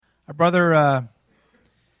Our brother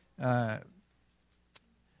John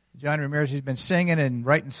Ramirez, he's been singing and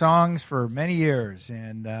writing songs for many years,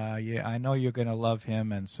 and I know you're going to love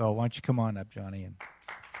him, and so why don't you come on up, Johnny.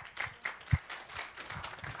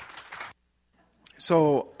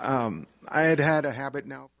 So I had a habit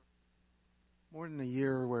now for more than a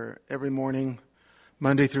year where every morning,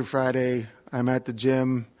 Monday through Friday, I'm at the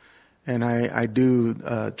gym, and I do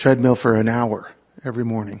a treadmill for an hour every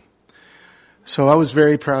morning. So I was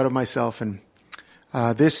very proud of myself, and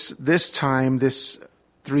this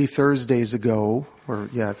 3 Thursdays ago,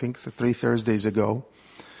 I think 3 Thursdays ago,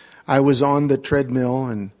 I was on the treadmill,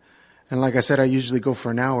 and like I said, I usually go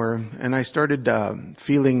for an hour, and I started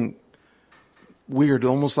feeling weird,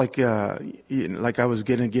 almost like I was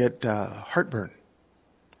going to get heartburn,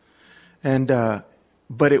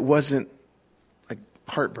 but it wasn't like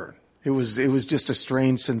heartburn. It was just a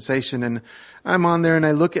strange sensation, and I'm on there, and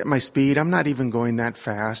I look at my speed. I'm not even going that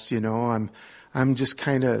fast, I'm just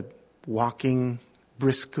kind of walking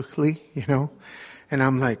briskly, and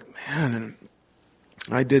I'm like, man, and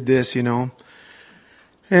I did this, and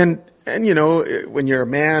when you're a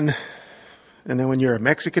man, and then when you're a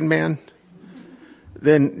Mexican man,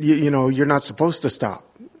 then you're not supposed to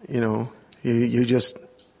stop, you just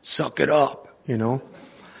suck it up,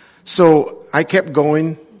 So I kept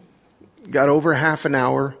going, got over half an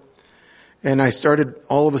hour, and I started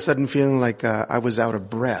all of a sudden feeling like I was out of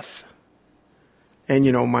breath, and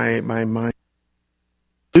my mind.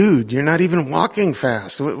 Dude, you're not even walking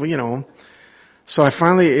fast, So it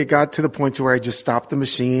got to the point to where I just stopped the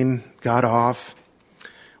machine, got off,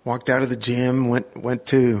 walked out of the gym, went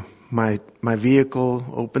to my vehicle,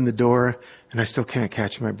 opened the door, and I still can't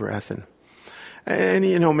catch my breath.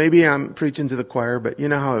 And maybe I'm preaching to the choir, but you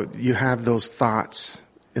know how you have those thoughts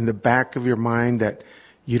in the back of your mind that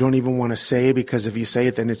you don't even want to say because if you say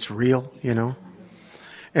it, then it's real,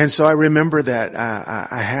 And so I remember that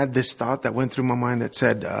I had this thought that went through my mind that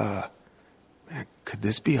said, man, could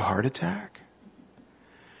this be a heart attack?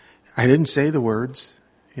 I didn't say the words,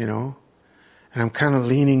 and I'm kind of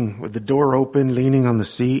leaning with the door open, leaning on the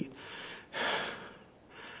seat.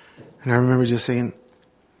 And I remember just saying,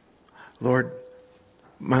 Lord,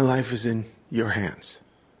 my life is in your hands.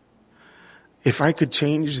 If I could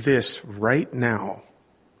change this right now,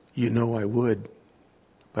 I would,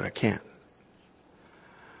 but I can't.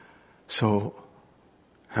 So,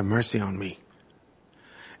 have mercy on me.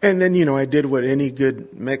 And then, I did what any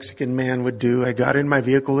good Mexican man would do. I got in my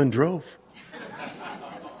vehicle and drove.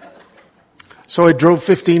 So I drove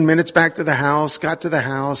 15 minutes back to the house, got to the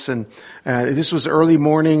house, and this was early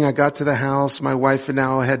morning. I got to the house. My wife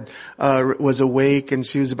now was awake, and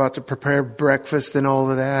she was about to prepare breakfast and all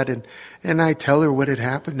of that. And I tell her what had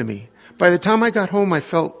happened to me. By the time I got home, I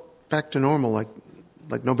felt back to normal, like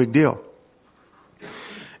no big deal.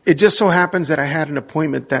 It just so happens that I had an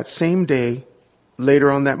appointment that same day, later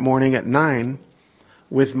on that morning at 9,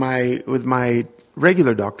 with my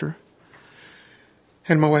regular doctor.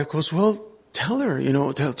 And my wife goes, well, tell her,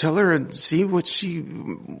 tell her and see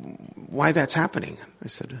why that's happening. I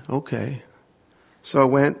said, okay. So I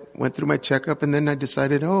went through my checkup, and then I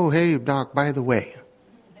decided, oh, hey, doc, by the way.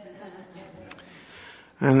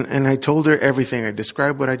 And I told her everything. I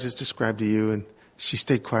described what I just described to you, and she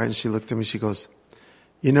stayed quiet, and she looked at me, she goes,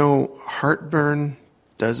 heartburn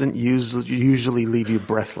doesn't usually leave you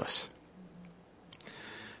breathless.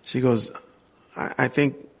 She goes, I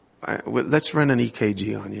think, let's run an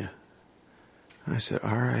EKG on you. I said,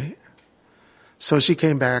 all right. So she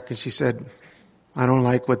came back and she said, I don't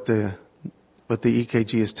like what the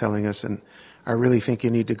EKG is telling us, and I really think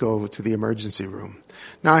you need to go to the emergency room.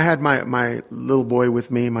 Now, I had my little boy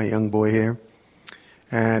with me, my young boy here,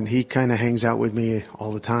 and he kind of hangs out with me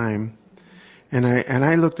all the time. And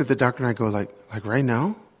I looked at the doctor and I go, like right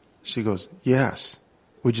now? She goes, yes.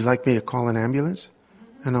 Would you like me to call an ambulance?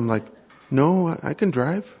 And I'm like, no, I can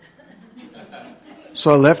drive.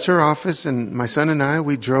 So I left her office, and my son and I,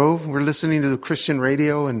 we drove. We're listening to the Christian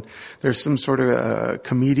radio, and there's some sort of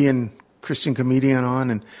Christian comedian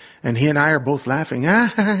on, and he and I are both laughing.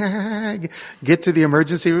 Get to the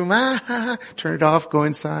emergency room, turn it off, go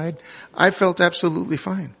inside. I felt absolutely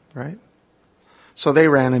fine, right? So they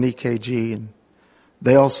ran an EKG, and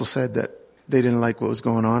they also said that they didn't like what was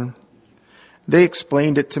going on. They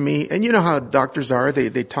explained it to me, and you know how doctors are.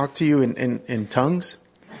 They talk to you in tongues.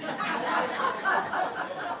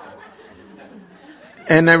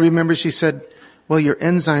 And I remember she said, well, your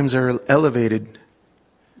enzymes are elevated.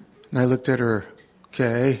 And I looked at her,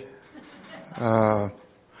 okay,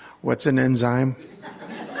 what's an enzyme?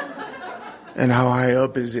 And how high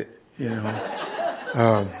up is it,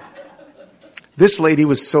 This lady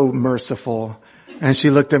was so merciful. And she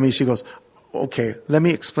looked at me, she goes, okay, let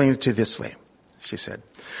me explain it to you this way. She said,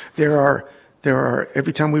 there are,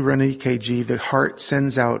 every time we run an EKG, the heart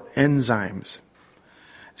sends out enzymes.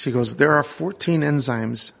 She goes, there are 14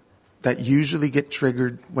 enzymes that usually get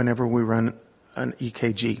triggered whenever we run an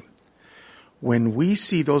EKG. When we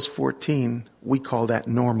see those 14, we call that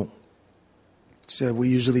normal. So we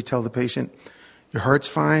usually tell the patient, your heart's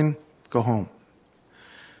fine, go home.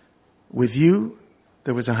 With you,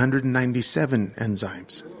 there was 197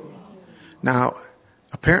 enzymes. Now,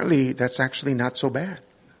 apparently, that's actually not so bad.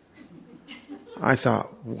 I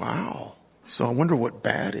thought, wow. So I wonder what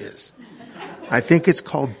bad is. I think it's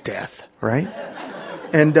called death, right?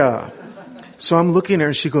 And so I'm looking at her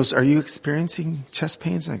and she goes, are you experiencing chest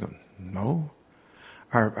pains? I go, no.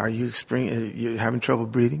 Are you you having trouble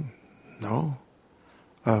breathing? No.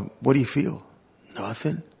 What do you feel?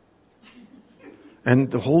 Nothing.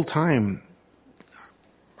 And the whole time,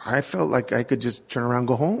 I felt like I could just turn around and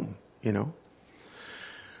go home, you know.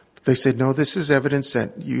 They said, no, this is evidence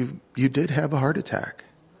that you did have a heart attack.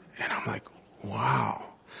 And I'm like, wow.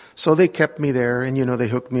 So they kept me there and, they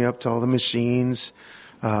hooked me up to all the machines,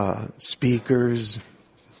 speakers,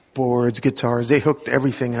 boards, guitars. They hooked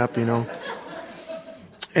everything up,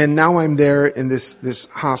 And now I'm there in this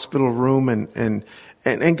hospital room and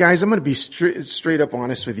guys, I'm going to be straight up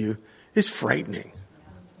honest with you. It's frightening.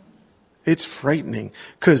 It's frightening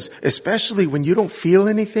because especially when you don't feel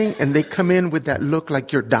anything and they come in with that look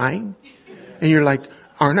like you're dying and you're like,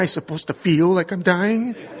 aren't I supposed to feel like I'm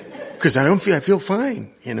dying? Because I feel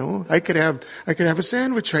fine. I could have a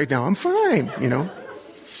sandwich right now. I'm fine,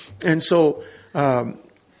 And so,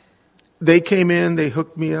 they came in, they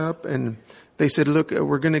hooked me up and they said, look,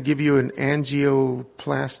 we're going to give you an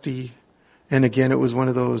angioplasty. And again, it was one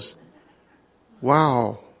of those,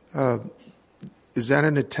 wow, is that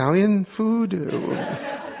an Italian food?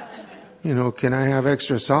 Can I have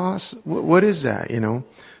extra sauce? What is that?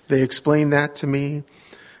 They explained that to me.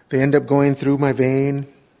 They end up going through my vein.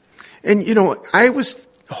 And, I was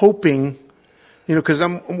hoping, because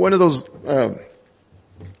I'm one of those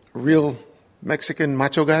real Mexican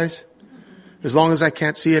macho guys. As long as I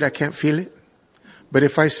can't see it, I can't feel it. But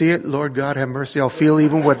if I see it, Lord God have mercy, I'll feel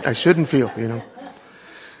even what I shouldn't feel,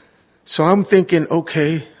 So I'm thinking,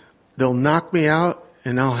 okay, they'll knock me out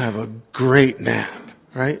and I'll have a great nap,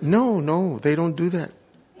 right? No, they don't do that.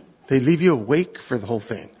 They leave you awake for the whole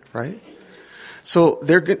thing, right? So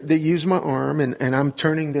they use my arm and I'm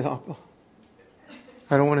turning the up.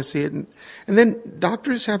 I don't want to see it. And then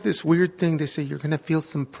doctors have this weird thing. They say, you're going to feel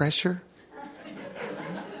some pressure.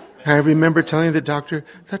 I remember telling the doctor,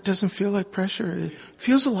 that doesn't feel like pressure. It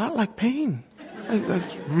feels a lot like pain.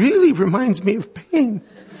 It really reminds me of pain.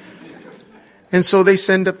 And so they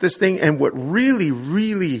send up this thing. And what really,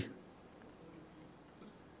 really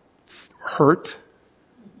hurt,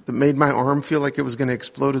 that made my arm feel like it was going to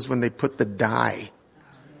explode, is when they put the dye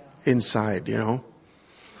inside,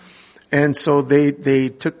 And so they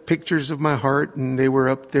took pictures of my heart and they were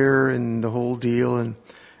up there and the whole deal. And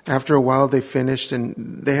after a while they finished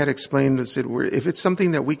and they had explained and said, if it's something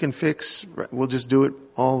that we can fix, we'll just do it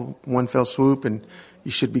all one fell swoop and you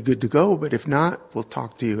should be good to go. But if not, we'll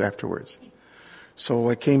talk to you afterwards. So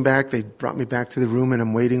I came back, they brought me back to the room and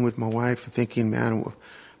I'm waiting with my wife thinking, man,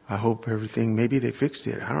 I hope maybe they fixed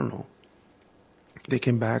it. I don't know. They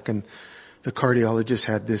came back and the cardiologist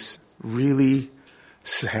had this really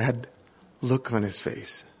sad look on his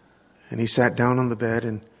face. And he sat down on the bed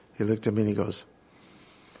and he looked at me and he goes,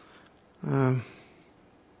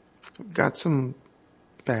 got some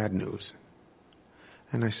bad news.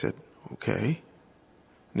 And I said, okay.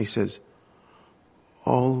 And he says,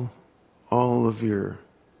 all of your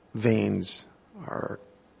veins are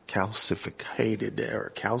calcified.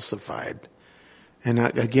 And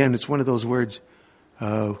again, it's one of those words,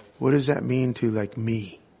 what does that mean to like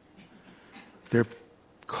me? They're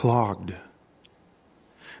clogged.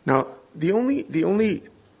 Now, the only,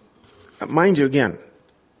 mind you again,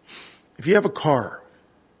 if you have a car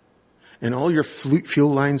and all your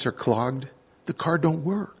fuel lines are clogged, the car don't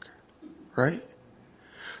work, right?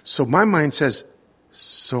 So my mind says,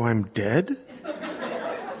 so I'm dead?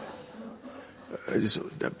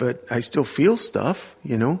 But I still feel stuff,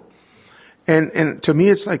 And to me,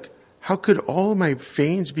 it's like, how could all my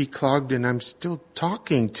veins be clogged and I'm still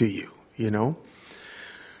talking to you,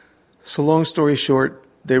 So long story short,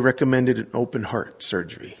 they recommended an open heart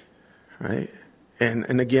surgery, right?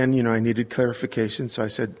 And again, I needed clarification. So I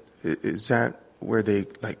said, is that where they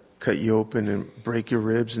like cut you open and break your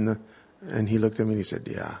ribs? And he looked at me and he said,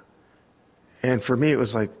 yeah. And for me, it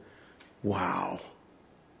was like, wow.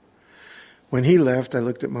 When he left, I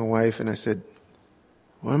looked at my wife and I said,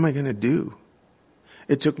 what am I going to do?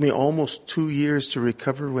 It took me almost 2 years to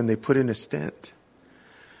recover when they put in a stent.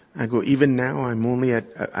 I go, even now I'm only at,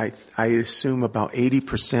 I assume about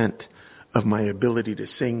 80% of my ability to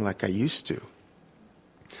sing like I used to.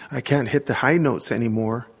 I can't hit the high notes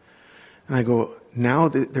anymore. And I go, now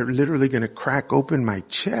they're literally going to crack open my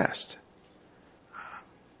chest.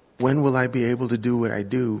 When will I be able to do what I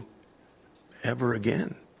do ever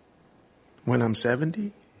again? When I'm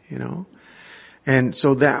 70, you know? And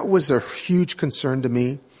so that was a huge concern to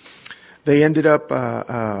me. They ended up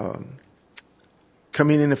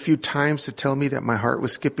coming in a few times to tell me that my heart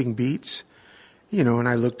was skipping beats. You know, and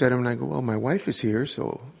I looked at them and I go, well, my wife is here,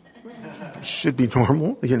 so it should be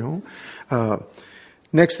normal, you know.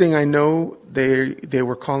 Next thing I know, they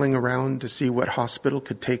were calling around to see what hospital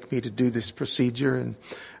could take me to do this procedure. And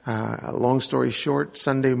long story short,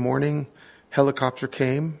 Sunday morning, helicopter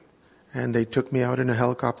came, and they took me out in a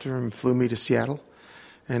helicopter and flew me to Seattle.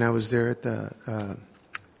 And I was there at the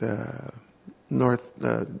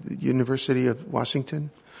University of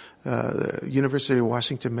Washington, the University of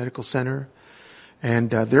Washington Medical Center.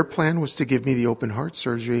 And their plan was to give me the open heart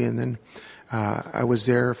surgery. And then I was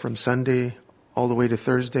there from Sunday all the way to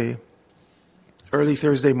Thursday. Early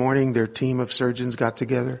Thursday morning, their team of surgeons got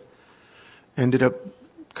together, ended up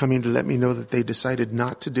coming to let me know that they decided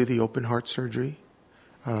not to do the open heart surgery,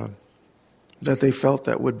 that they felt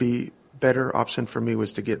that would be better option for me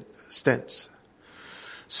was to get stents.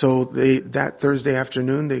 So that Thursday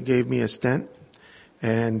afternoon, they gave me a stent,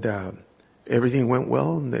 and everything went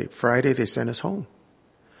well. And Friday, they sent us home.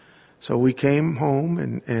 So we came home,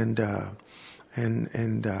 and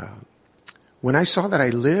when I saw that I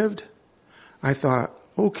lived, I thought,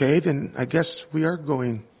 okay, then I guess we are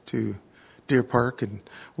going to Deer Park, and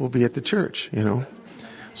we'll be at the church, you know.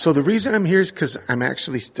 So the reason I'm here is because I'm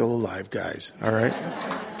actually still alive, guys. All right,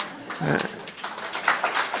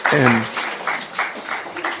 and.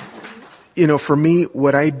 You know, for me,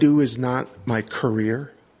 what I do is not my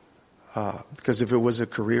career, because if it was a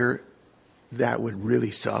career, that would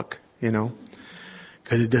really suck, you know,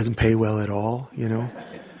 because it doesn't pay well at all, you know.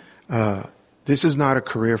 This is not a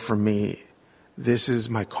career for me. This is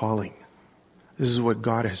my calling. This is what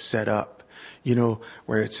God has set up, you know,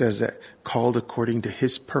 where it says that called according to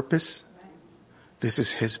His purpose. This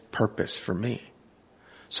is His purpose for me.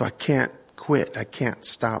 So I can't quit. I can't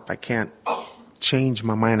stop. I can't change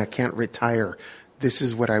my mind. I can't retire. This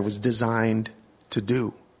is what I was designed to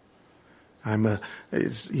do. I'm a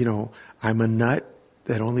nut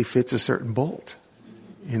that only fits a certain bolt,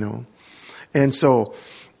 you know. And so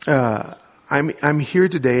I'm here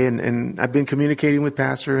today, and I've been communicating with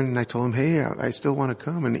Pastor, and I told him, hey, I still want to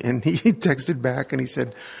come. And he texted back and he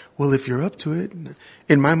said, well, if you're up to it.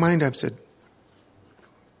 In my mind, I've said,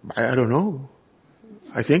 I don't know.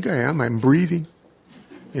 I think I am. I'm breathing,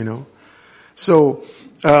 you know. So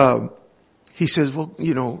he says, well,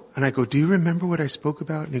 you know, and I go, do you remember what I spoke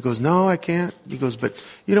about? And he goes, no, I can't. He goes, but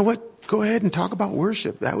you know what? Go ahead and talk about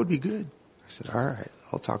worship. That would be good. I said, all right,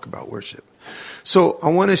 I'll talk about worship. So I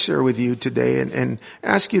want to share with you today and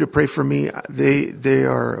ask you to pray for me.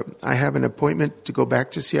 I have an appointment to go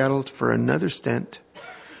back to Seattle for another stent.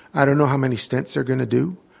 I don't know how many stents they're going to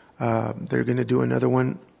do. They're going to do another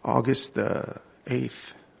one August the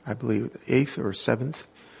 8th, I believe, 8th or 7th.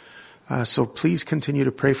 So please continue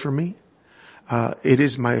to pray for me. It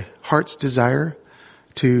is my heart's desire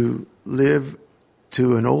to live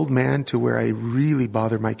to an old man to where I really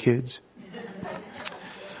bother my kids.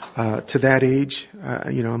 To that age,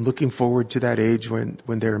 you know, I'm looking forward to that age when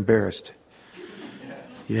they're embarrassed.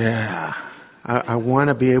 Yeah. I want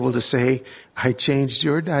to be able to say, I changed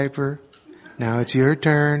your diaper. Now it's your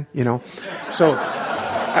turn, you know. So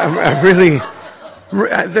I really...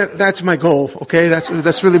 That's my goal, okay?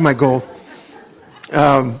 That's really my goal.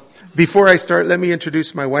 Before I start, let me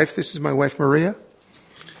introduce my wife. This is my wife, Maria.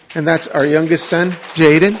 And that's our youngest son,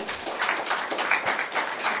 Jaden.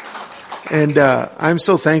 And I'm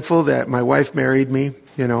so thankful that my wife married me,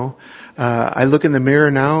 you know. I look in the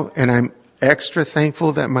mirror now, and I'm extra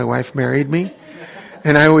thankful that my wife married me.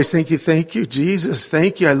 And I always thank you, Jesus,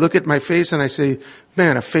 thank you. I look at my face, and I say,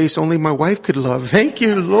 man, a face only my wife could love. Thank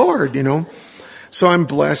you, Lord, you know. So I'm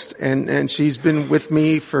blessed, and she's been with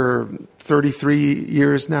me for 33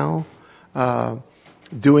 years now,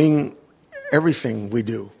 doing everything we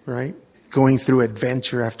do, right? Going through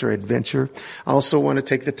adventure after adventure. I also want to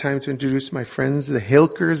take the time to introduce my friends, the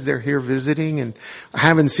Hilkers. They're here visiting, and I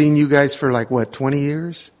haven't seen you guys for 20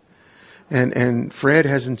 years? And Fred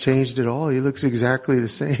hasn't changed at all. He looks exactly the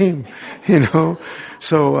same, you know?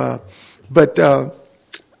 So, but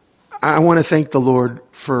I want to thank the Lord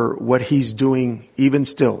for what He's doing even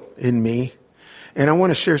still in me. And I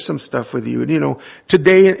want to share some stuff with you. And, you know,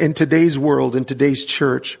 today, in today's world, in today's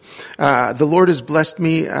church, the Lord has blessed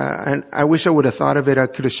me. And I wish I would have thought of it. I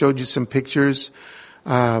could have showed you some pictures.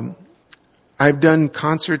 I've done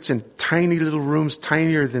concerts in tiny little rooms,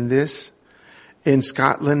 tinier than this. In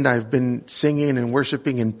Scotland, I've been singing and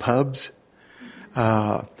worshiping in pubs,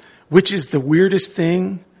 which is the weirdest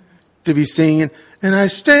thing to be singing. And I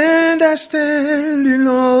stand in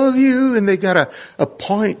all of you. And they got a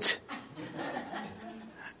point.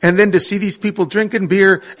 And then to see these people drinking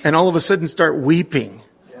beer and all of a sudden start weeping,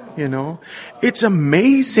 you know, it's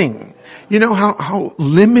amazing. You know how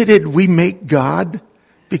limited we make God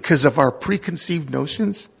because of our preconceived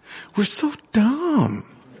notions? We're so dumb.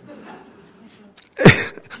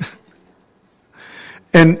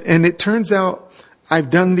 And it turns out I've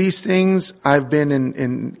done these things. I've been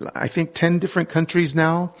in I think 10 different countries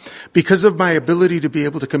now. Because of my ability to be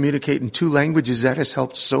able to communicate in 2 languages, that has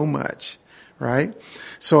helped so much, right?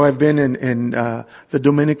 So I've been in the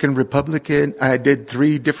Dominican Republic. I did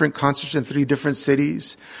 3 different concerts in 3 different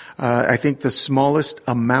cities. I think the smallest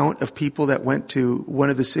amount of people that went to one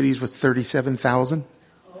of the cities was 37,000.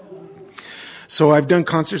 So I've done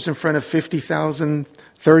concerts in front of 50,000,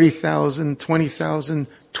 30,000, 20,000,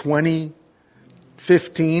 20,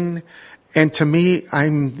 15. And to me,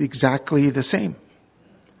 I'm exactly the same.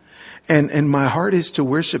 And my heart is to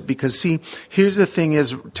worship because, see, here's the thing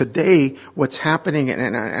is today what's happening,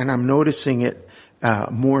 and I'm noticing it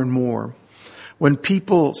more and more. When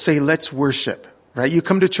people say, let's worship, right? You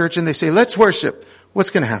come to church and they say, let's worship.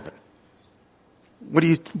 What's going to happen?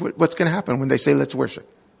 What's going to happen when they say, let's worship?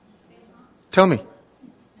 Tell me.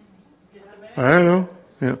 I don't know.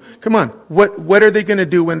 You know, come on. What are they going to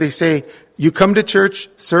do when they say, you come to church,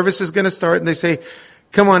 service is going to start, and they say,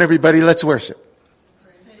 come on, everybody, let's worship.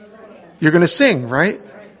 You're going to sing, right?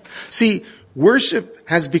 See, worship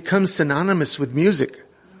has become synonymous with music,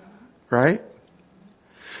 right?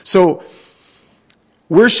 So,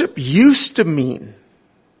 worship used to mean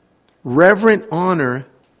reverent honor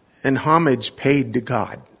and homage paid to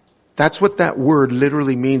God. That's what that word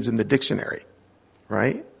literally means in the dictionary,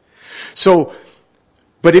 right? So,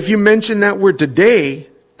 but if you mention that word today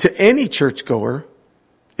to any churchgoer,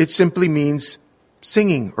 it simply means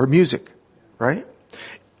singing or music, right?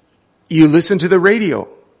 You listen to the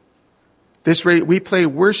radio. We play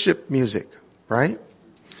worship music, right?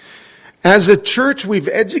 As a church, we've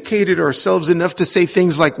educated ourselves enough to say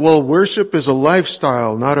things like, well, worship is a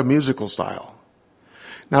lifestyle, not a musical style.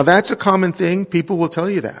 Now, that's a common thing. People will tell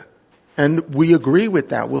you that. And we agree with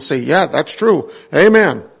that. We'll say, yeah, that's true.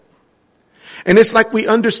 Amen. And it's like we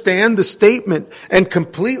understand the statement and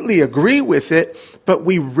completely agree with it, but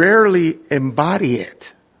we rarely embody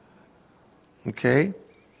it. Okay?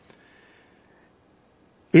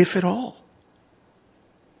 If at all.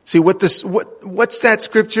 See, what's that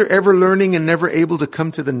scripture? Ever learning and never able to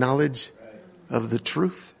come to the knowledge of the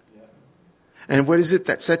truth. And what is it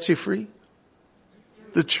that sets you free?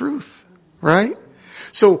 The truth, right?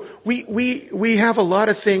 So we have a lot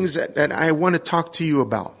of things that I want to talk to you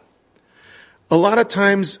about. A lot of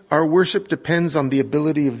times our worship depends on the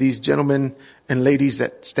ability of these gentlemen and ladies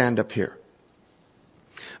that stand up here.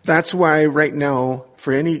 That's why right now,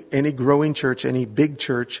 for any growing church, any big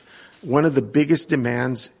church, one of the biggest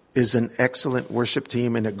demands is an excellent worship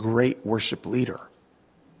team and a great worship leader.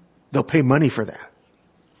 They'll pay money for that.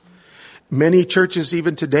 Many churches,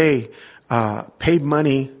 even today, pay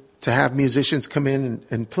money to have musicians come in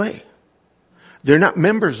and play. They're not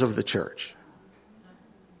members of the church.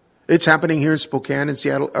 It's happening here in Spokane and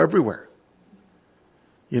Seattle, everywhere.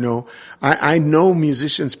 You know, I know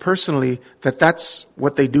musicians personally that's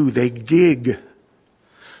what they do. They gig.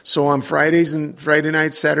 So on Friday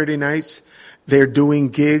nights, Saturday nights, they're doing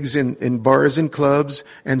gigs in bars and clubs.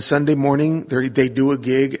 And Sunday morning, they do a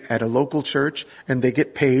gig at a local church and they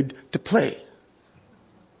get paid to play.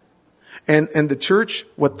 And the church,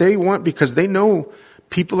 what they want, because they know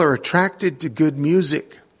people are attracted to good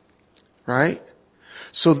music, right?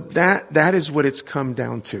 So that is what it's come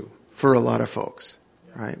down to for a lot of folks.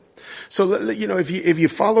 Right. So, you know, if you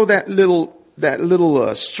follow that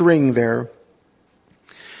little string there,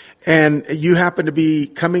 and you happen to be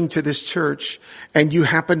coming to this church, and you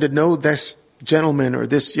happen to know this gentleman or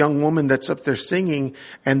this young woman that's up there singing,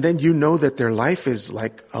 and then you know that their life is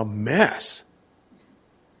like a mess,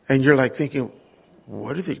 and you're like thinking,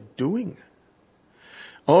 what are they doing?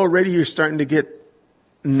 Already you're starting to get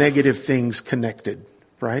negative things connected,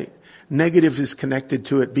 right? Negative is connected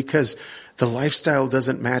to it because the lifestyle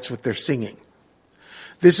doesn't match what they're singing.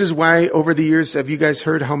 This is why over the years, have you guys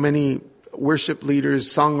heard how many worship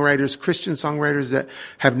leaders, songwriters, Christian songwriters that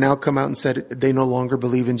have now come out and said they no longer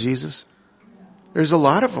believe in Jesus? There's a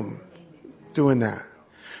lot of them doing that.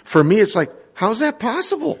 For me, it's like, how's that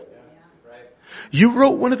possible? You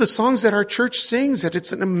wrote one of the songs that our church sings, that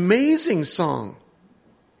it's an amazing song.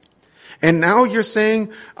 And now you're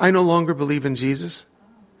saying, I no longer believe in Jesus?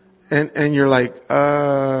 And you're like,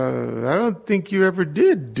 I don't think you ever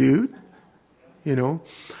did, dude. You know,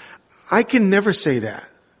 I can never say that.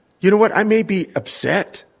 You know what? I may be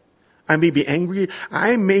upset. I may be angry.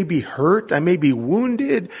 I may be hurt. I may be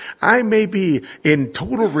wounded. I may be in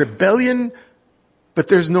total rebellion. But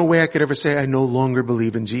there's no way I could ever say I no longer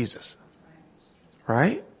believe in Jesus.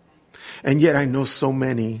 Right? And yet I know so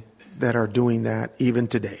many that are doing that even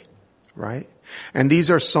today. Right? And these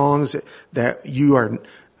are songs that you are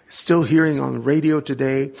still hearing on the radio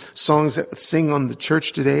today, songs that sing on the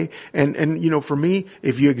church today. And you know, for me,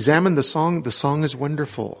 if you examine the song is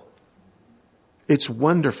wonderful. It's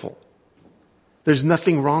wonderful. There's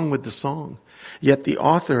nothing wrong with the song. Yet the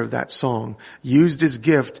author of that song used his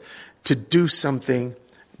gift to do something,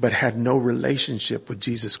 but had no relationship with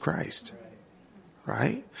Jesus Christ.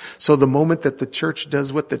 Right? So the moment that the church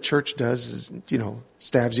does what the church does is, you know,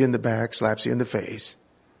 stabs you in the back, slaps you in the face,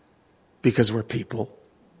 because we're people,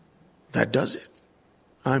 that does it.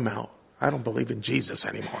 I'm out. I don't believe in Jesus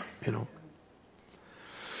anymore, you know.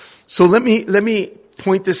 So let me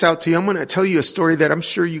point this out to you. I'm going to tell you a story that I'm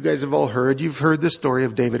sure you guys have all heard. You've heard the story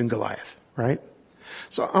of David and Goliath, right?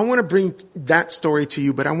 So I want to bring that story to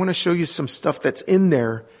you, but I want to show you some stuff that's in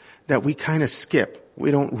there that we kind of skip. We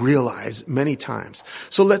don't realize many times.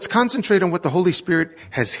 So let's concentrate on what the Holy Spirit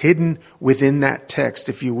has hidden within that text,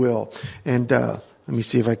 if you will. And let me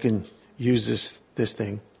see if I can use this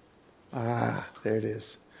thing. There it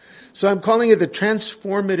is. So I'm calling it the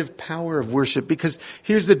transformative power of worship, because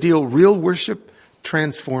here's the deal. Real worship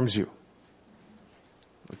transforms you.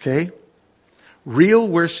 Okay? Real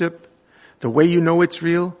worship, the way you know it's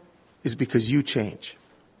real is because you change.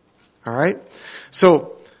 All right?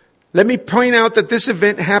 So let me point out that this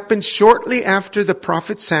event happened shortly after the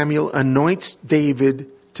prophet Samuel anoints David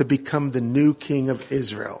to become the new king of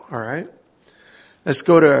Israel. All right? Let's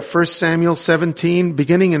go to 1 Samuel 17,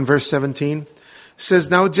 beginning in verse 17. It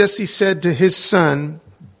says, Now Jesse said to his son,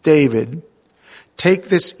 David, take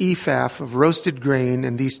this ephah of roasted grain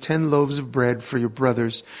and these 10 loaves of bread for your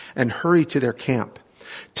brothers and hurry to their camp.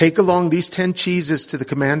 Take along these 10 cheeses to the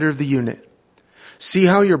commander of the unit. See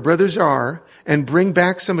how your brothers are and bring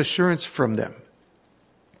back some assurance from them.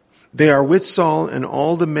 They are with Saul and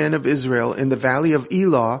all the men of Israel in the valley of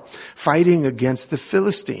Elah fighting against the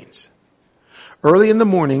Philistines. Early in the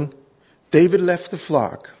morning, David left the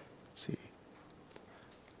flock. Let's see.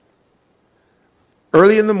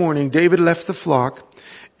 Early in the morning, David left the flock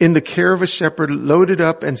in the care of a shepherd, loaded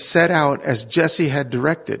up and set out as Jesse had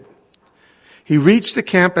directed. He reached the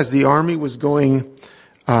camp as the army was going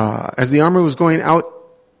out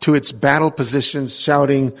to its battle positions,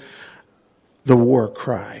 shouting the war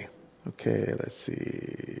cry. Okay, let's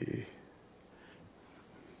see.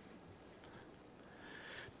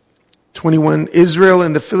 21, Israel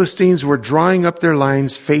and the Philistines were drawing up their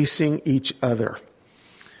lines facing each other.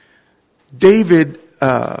 David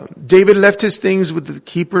left his things with the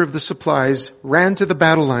keeper of the supplies, ran to the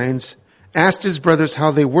battle lines, asked his brothers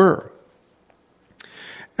how they were.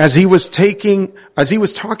 As he was talking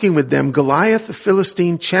with them, Goliath, the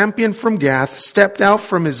Philistine champion from Gath, stepped out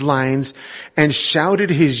from his lines and shouted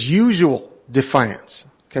his usual defiance.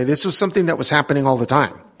 Okay, this was something that was happening all the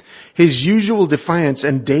time. His usual defiance,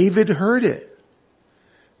 and David heard it.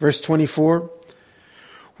 Verse 24,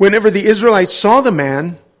 whenever the Israelites saw the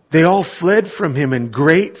man, they all fled from him in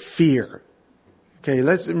great fear. Okay,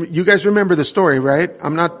 you guys remember the story, right?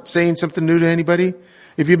 I'm not saying something new to anybody.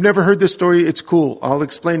 If you've never heard this story, it's cool. I'll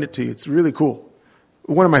explain it to you. It's really cool.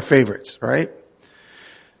 One of my favorites, right?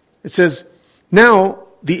 It says, now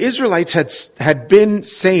the Israelites had been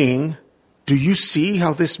saying, do you see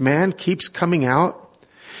how this man keeps coming out?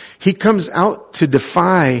 He comes out to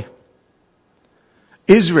defy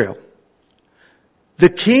Israel. The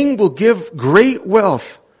king will give great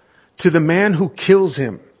wealth to the man who kills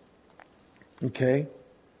him. Okay?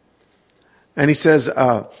 And he says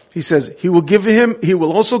he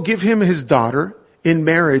will also give him his daughter in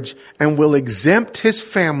marriage and will exempt his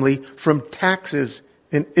family from taxes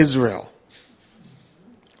in Israel.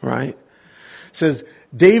 Right? It says,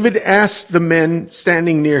 David asked the men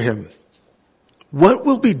standing near him, what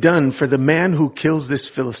will be done for the man who kills this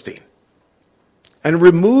Philistine and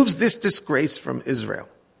removes this disgrace from Israel?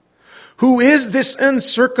 Who is this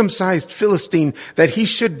uncircumcised Philistine that he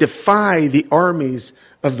should defy the armies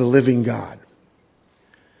of the living God?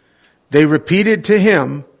 They repeated to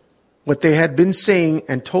him what they had been saying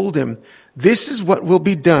and told him, this is what will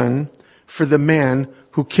be done for the man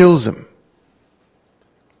who kills him.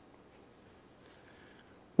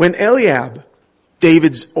 When Eliab,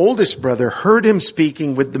 David's oldest brother, heard him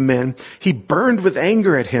speaking with the men, he burned with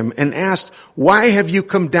anger at him and asked, "Why have you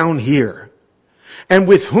come down here? And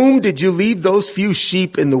with whom did you leave those few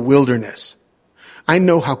sheep in the wilderness? I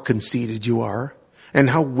know how conceited you are and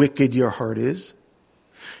how wicked your heart is.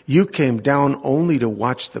 You came down only to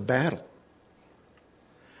watch the battle."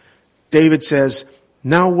 David says,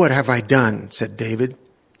 "Now what have I done?" said David.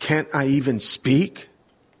 "Can't I even speak?"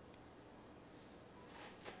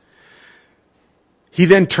 He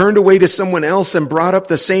then turned away to someone else and brought up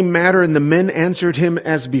the same matter, and the men answered him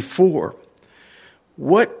as before.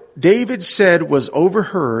 What David said was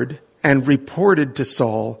overheard and reported to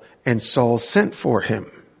Saul, and Saul sent for him.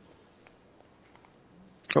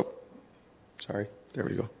 Oh, sorry. There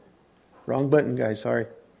we go. Wrong button, guys. Sorry.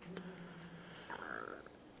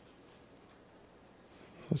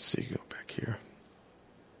 Let's see. Go back here.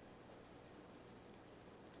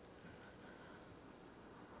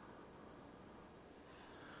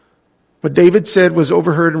 What David said was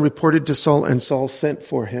overheard and reported to Saul, and Saul sent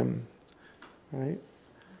for him. Right?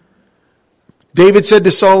 David said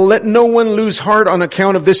to Saul, "Let no one lose heart on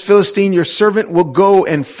account of this Philistine. Your servant will go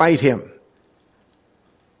and fight him."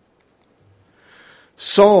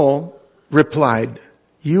 Saul replied,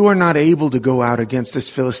 "You are not able to go out against this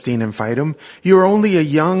Philistine and fight him. You are only a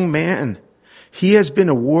young man. He has been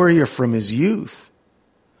a warrior from his youth."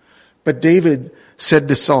 But David said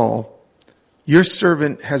to Saul, "Your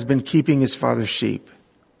servant has been keeping his father's sheep.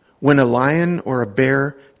 When a lion or a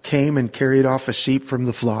bear came and carried off a sheep from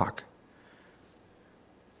the flock,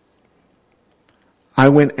 I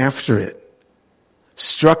went after it,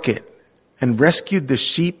 struck it, and rescued the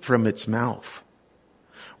sheep from its mouth.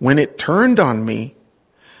 When it turned on me,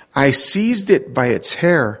 I seized it by its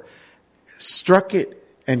hair, struck it,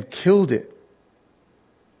 and killed it."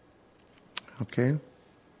 Okay?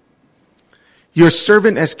 "Your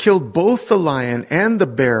servant has killed both the lion and the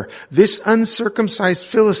bear. This uncircumcised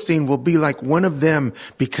Philistine will be like one of them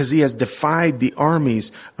because he has defied the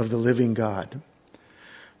armies of the living God.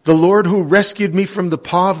 The Lord who rescued me from the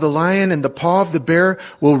paw of the lion and the paw of the bear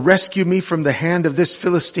will rescue me from the hand of this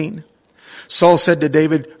Philistine." Saul said to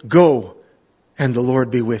David, "Go, and the Lord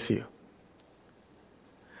be with you."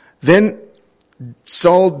 Then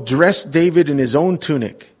Saul dressed David in his own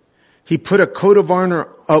tunic. He put a coat of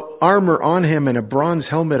armor on him and a bronze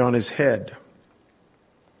helmet on his head.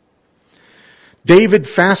 David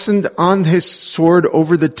fastened on his sword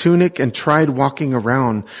over the tunic and tried walking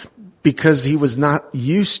around because he was not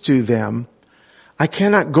used to them. "I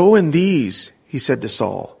cannot go in these," he said to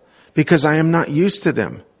Saul, "because I am not used to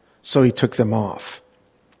them." So he took them off.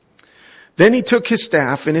 Then he took his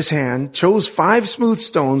staff in his hand, chose 5 smooth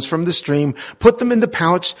stones from the stream, put them in the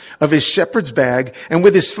pouch of his shepherd's bag, and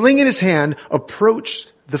with his sling in his hand,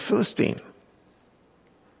 approached the Philistine.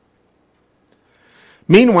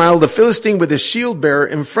 Meanwhile, the Philistine with his shield bearer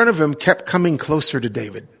in front of him kept coming closer to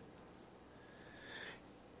David.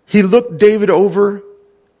 He looked David over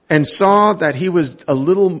and saw that he was a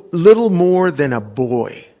little more than a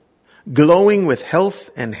boy, glowing with health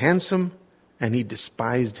and handsome, and he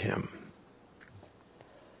despised him.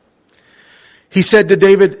 He said to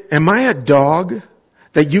David, "Am I a dog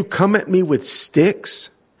that you come at me with sticks?"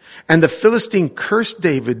 And the Philistine cursed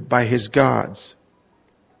David by his gods.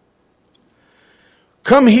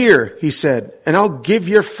 "Come here," he said, "and I'll give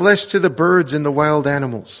your flesh to the birds and the wild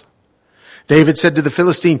animals." David said to the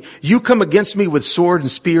Philistine, "You come against me with sword and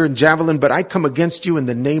spear and javelin, but I come against you in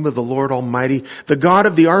the name of the Lord Almighty, the God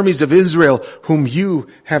of the armies of Israel, whom you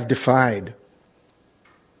have defied.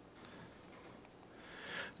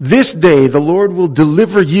 This day the Lord will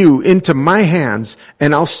deliver you into my hands,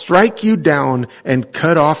 and I'll strike you down and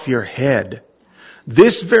cut off your head.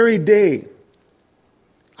 This very day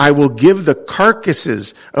I will give the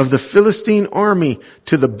carcasses of the Philistine army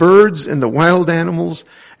to the birds and the wild animals,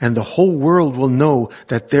 and the whole world will know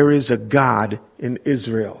that there is a God in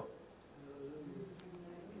Israel.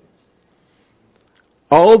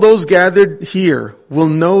 All those gathered here will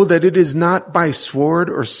know that it is not by sword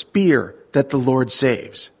or spear that the Lord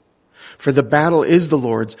saves. For the battle is the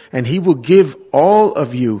Lord's, and he will give all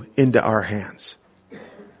of you into our hands."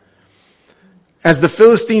 As the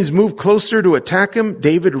Philistines moved closer to attack him,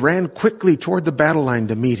 David ran quickly toward the battle line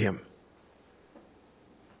to meet him.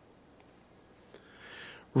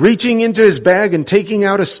 Reaching into his bag and taking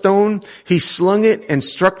out a stone, he slung it and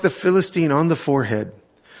struck the Philistine on the forehead.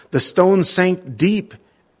 The stone sank deep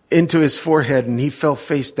into his forehead, and he fell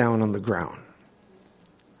face down on the ground.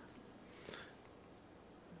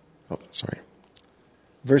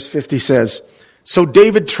 Verse 50 says, So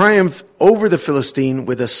David triumphed over the Philistine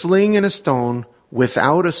with a sling and a stone,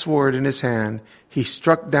 without a sword in his hand. He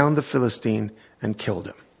struck down the Philistine and killed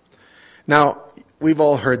him. Now, we've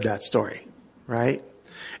all heard that story, right?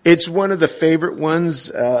 It's one of the favorite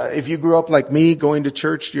ones. If you grew up like me, going to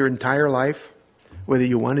church your entire life, whether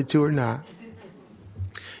you wanted to or not,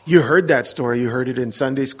 you heard that story. You heard it in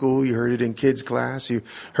Sunday school. You heard it in kids' class. You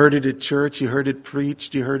heard it at church. You heard it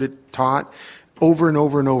preached. You heard it taught over and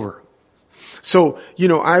over and over. So,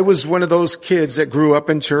 I was one of those kids that grew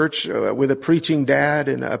up in church with a preaching dad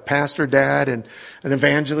and a pastor dad and an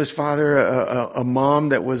evangelist father, a mom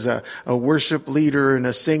that was a worship leader and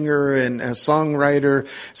a singer and a songwriter.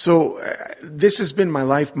 So this has been my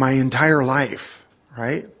life, my entire life,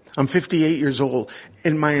 right? I'm 58 years old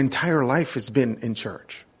and my entire life has been in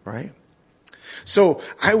church, right? So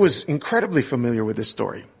I was incredibly familiar with this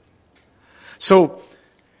story. So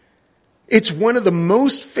it's one of the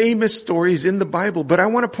most famous stories in the Bible, but I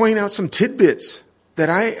want to point out some tidbits that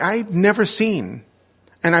I've never seen,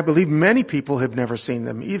 and I believe many people have never seen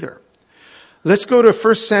them either. Let's go to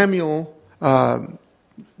 1 Samuel,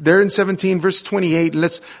 there in 17, verse 28.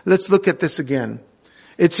 Let's look at this again.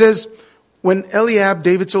 It says, when Eliab,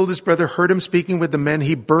 David's oldest brother, heard him speaking with the men,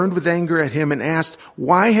 he burned with anger at him and asked,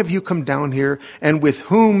 "Why have you come down here? And with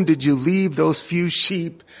whom did you leave those few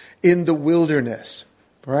sheep in the wilderness?"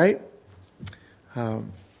 Right?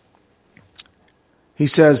 He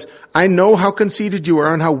says, "I know how conceited you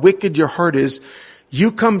are and how wicked your heart is.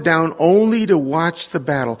 You come down only to watch the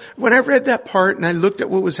battle." When I read that part and I looked at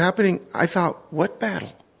what was happening, I thought, what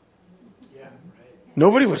battle? Yeah, right.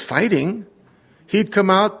 Nobody was fighting. He'd come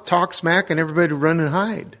out, talk smack, and everybody would run and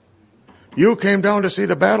hide. You came down to see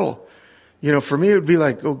the battle. For me, it would be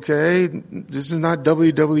like, okay, this is not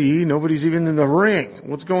WWE. Nobody's even in the ring.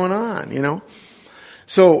 What's going on,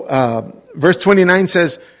 So, verse 29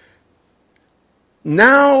 says,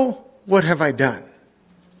 "Now what have I done?"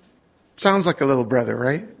 Sounds like a little brother,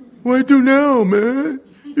 right? "What do now, man?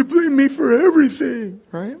 You blame me for everything,"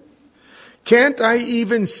 right? "Can't I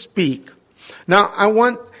even speak?" Now, I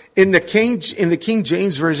want, in the King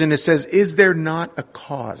James Version, it says, "Is there not a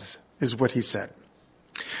cause?" is what he said.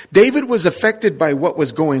 David was affected by what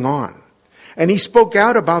was going on. And he spoke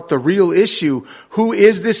out about the real issue. Who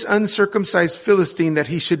is this uncircumcised Philistine that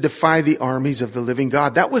he should defy the armies of the living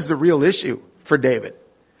God? That was the real issue for David.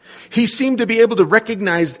 He seemed to be able to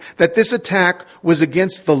recognize that this attack was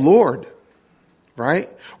against the Lord, right?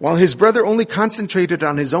 While his brother only concentrated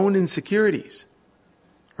on his own insecurities,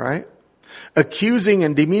 right? Accusing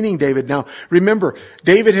and demeaning David. Now, remember,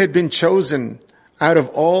 David had been chosen out of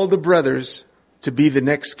all the brothers to be the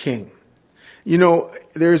next king.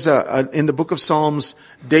 There's in the book of Psalms,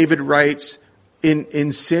 David writes,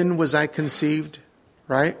 in sin was I conceived,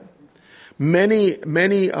 right?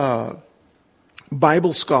 Many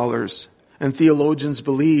Bible scholars and theologians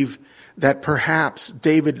believe that perhaps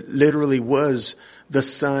David literally was the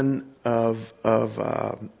son of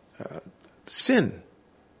sin.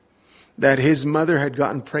 That his mother had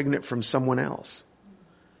gotten pregnant from someone else.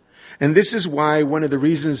 And this is why one of the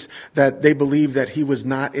reasons that they believe that he was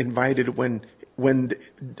not invited when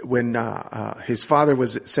his father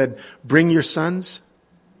said, "Bring your sons,"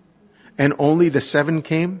 and only the 7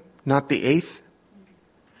 came, not the 8th.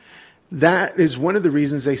 That is one of the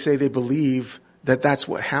reasons they say they believe that that's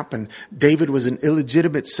what happened. David was an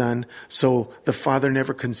illegitimate son, so the father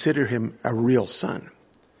never considered him a real son.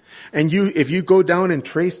 And if you go down and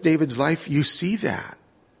trace David's life, you see that,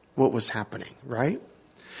 what was happening, right?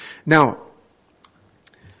 Now,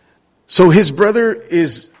 so his brother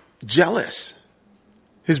is jealous.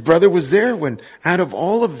 His brother was there when, out of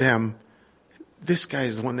all of them, this guy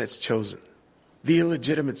is the one that's chosen. The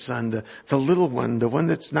illegitimate son, the little one, the one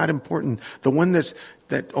that's not important, the one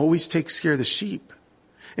that always takes care of the sheep.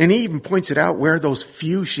 And he even points it out, where are those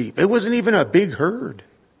few sheep? It wasn't even a big herd.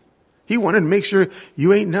 He wanted to make sure,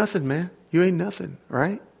 you ain't nothing, man. You ain't nothing,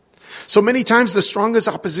 right? So many times the strongest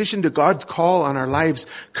opposition to God's call on our lives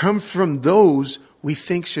comes from those we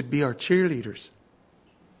think should be our cheerleaders.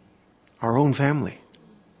 Our own family.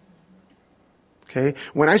 Okay?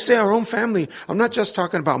 When I say our own family, I'm not just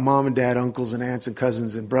talking about mom and dad, uncles and aunts and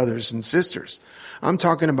cousins and brothers and sisters. I'm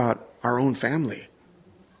talking about our own family.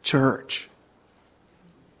 Church.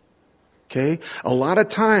 Okay? A lot of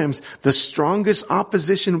times, the strongest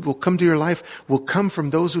opposition will come to your life will come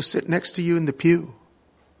from those who sit next to you in the pew.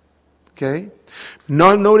 Okay?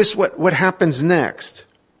 Now notice what happens next.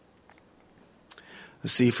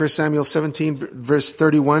 Let's see, 1 Samuel 17, verse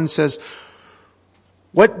 31 says,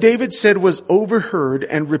 "What David said was overheard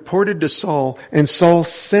and reported to Saul, and Saul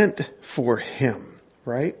sent for him."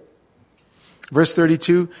 Right? Verse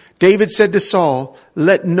 32, David said to Saul,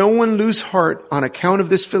 let no one lose heart on account of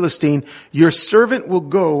this Philistine. Your servant will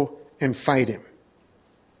go and fight him.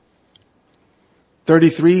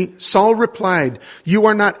 33, Saul replied, you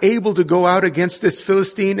are not able to go out against this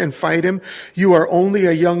Philistine and fight him. You are only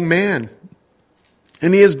a young man,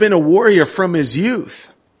 and he has been a warrior from his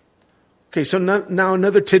youth. Okay, so now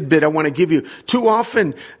another tidbit I want to give you. Too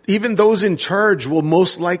often, even those in charge will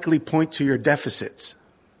most likely point to your deficits.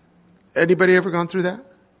 Anybody ever gone through that?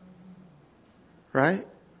 Right?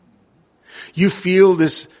 You feel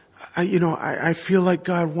this, I feel like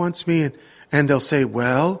God wants me, and they'll say,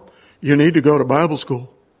 well, you need to go to Bible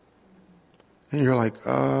school. And you're like,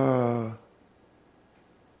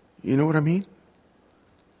 you know what I mean?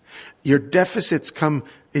 Your deficits come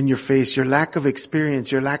in your face, your lack of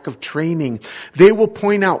experience, your lack of training. They will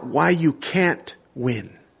point out why you can't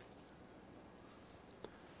win.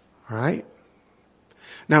 All right?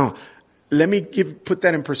 Now, let me put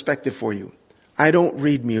that in perspective for you. I don't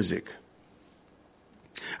read music.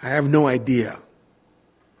 I have no idea.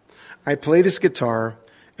 I play this guitar,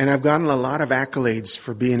 and I've gotten a lot of accolades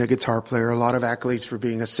for being a guitar player, a lot of accolades for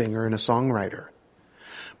being a singer and a songwriter.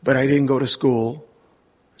 But I didn't go to school.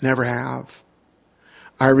 Never have.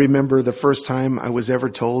 I remember the first time I was ever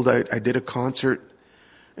told I did a concert,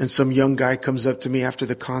 and some young guy comes up to me after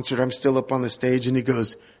the concert. I'm still up on the stage, and he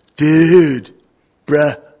goes, dude,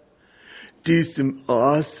 bruh, do some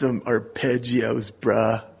awesome arpeggios,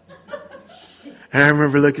 bruh. And I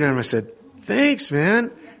remember looking at him, I said, thanks,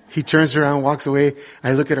 man. He turns around, walks away.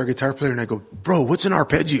 I look at our guitar player and I go, bro, what's an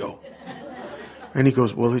arpeggio? And he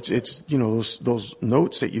goes, well, it's those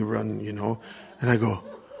notes that you run, And I go,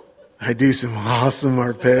 I do some awesome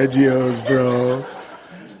arpeggios, bro.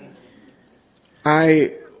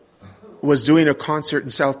 I was doing a concert in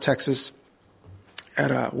South Texas at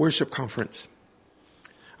a worship conference.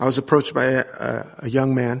 I was approached by a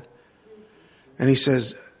young man, and he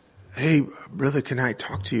says, hey, brother, can I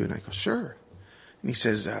talk to you? And I go, sure. And he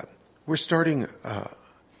says, we're starting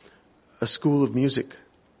a school of music.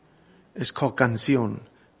 It's called Canción.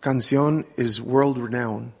 Canción is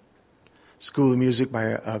world-renowned school of music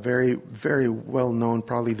by a very, very well-known,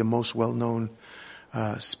 probably the most well-known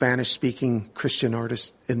Spanish-speaking Christian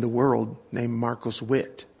artist in the world named Marcos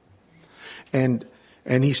Witt. And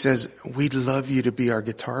he says, we'd love you to be our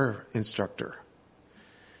guitar instructor.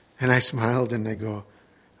 And I smiled and I go,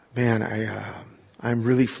 man, I'm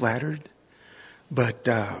really flattered. But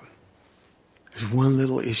there's one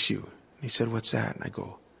little issue. And he said, what's that? And I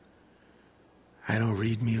go, I don't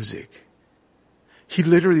read music. He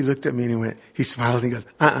literally looked at me and he smiled and he goes,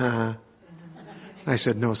 And I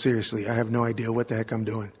said, no, seriously, I have no idea what the heck I'm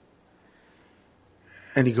doing.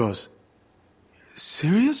 And he goes,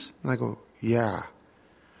 serious? And I go, yeah.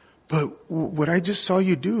 But what I just saw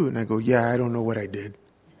you do, and I go, yeah, I don't know what I did.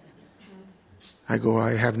 I go,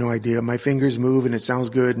 I have no idea. My fingers move and it sounds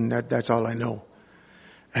good, and that's all I know.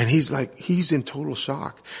 And he's in total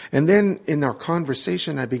shock. And then in our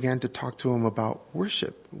conversation, I began to talk to him about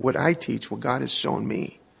worship, what I teach, what God has shown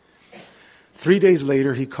me. 3 days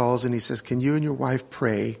later, he calls and he says, can you and your wife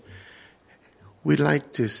pray? We'd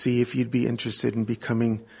like to see if you'd be interested in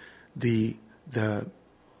becoming the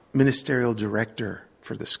ministerial director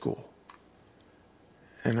for the school.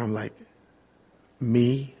 And I'm like,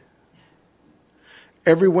 me?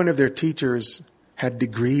 Every one of their teachers had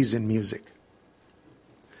degrees in music.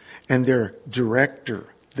 And their director,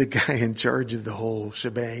 the guy in charge of the whole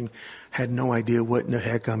shebang, had no idea what in the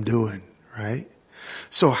heck I'm doing, right?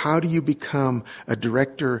 So how do you become a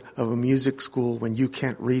director of a music school when you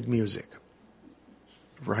can't read music?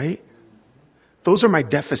 Right? Those are my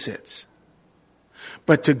deficits.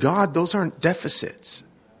 But to God, those aren't deficits.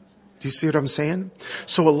 Do you see what I'm saying?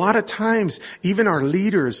 So a lot of times, even our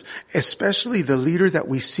leaders, especially the leader that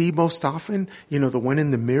we see most often, the one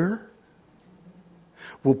in the mirror,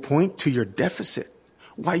 will point to your deficit,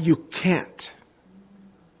 why you can't,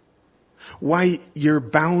 why you're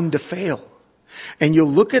bound to fail. And you'll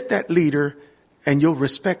look at that leader and you'll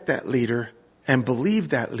respect that leader and believe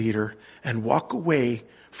that leader and walk away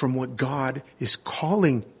from what God is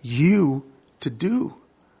calling you to do.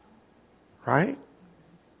 Right?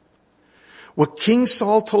 What King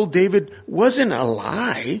Saul told David wasn't a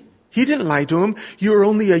lie. He didn't lie to him. You are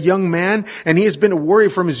only a young man and he has been a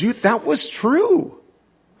warrior from his youth. That was true.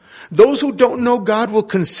 Those who don't know God will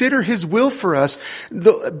consider his will for us,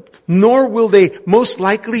 nor will they most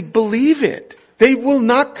likely believe it. They will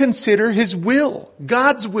not consider his will,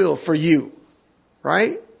 God's will for you.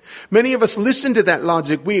 Right? Many of us listen to that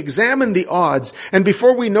logic. We examine the odds, and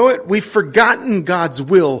before we know it, we've forgotten God's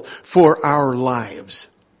will for our lives.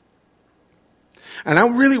 And I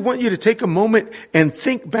really want you to take a moment and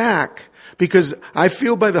think back, because I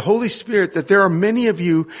feel by the Holy Spirit that there are many of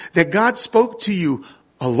you that God spoke to you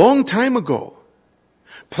a long time ago,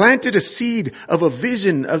 planted a seed of a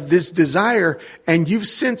vision of this desire, and you've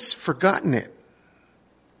since forgotten it.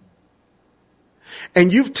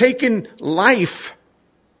 And you've taken life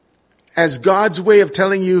as God's way of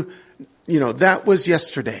telling you, that was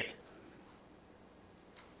yesterday.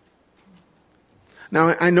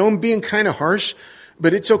 Now, I know I'm being kind of harsh,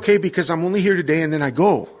 but it's okay because I'm only here today and then I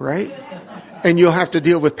go, right? And you'll have to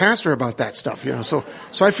deal with Pastor about that stuff, So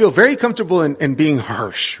I feel very comfortable in being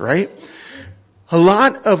harsh, right? A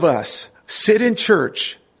lot of us sit in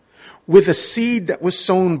church with a seed that was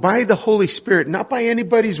sown by the Holy Spirit, not by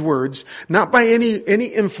anybody's words, not by any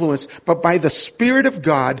influence, but by the Spirit of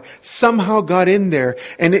God somehow got in there.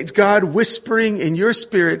 And it's God whispering in your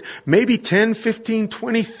spirit, maybe 10, 15,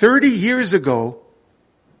 20, 30 years ago.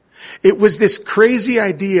 It was this crazy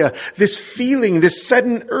idea, this feeling, this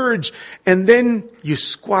sudden urge, and then you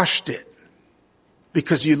squashed it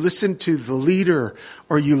because you listened to the leader,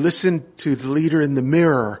 or you listened to the leader in the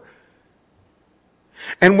mirror.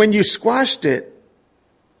 And when you squashed it,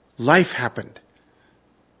 life happened.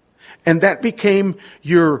 And that became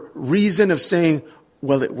your reason of saying,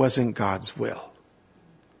 well, it wasn't God's will.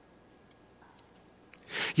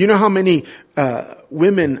 You know how many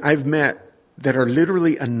women I've met that are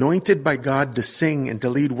literally anointed by God to sing and to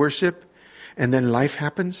lead worship, and then life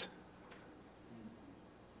happens?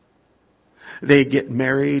 They get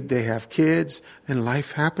married, they have kids, and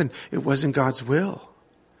life happened. It wasn't God's will.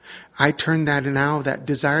 I turned that now, that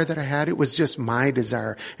desire that I had, it was just my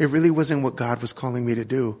desire. It really wasn't what God was calling me to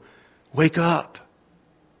do. Wake up.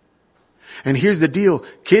 And here's the deal.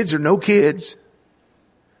 Kids or no kids,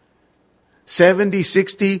 70,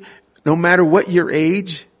 60, no matter what your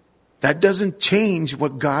age, that doesn't change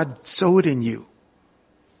what God sowed in you.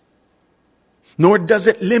 Nor does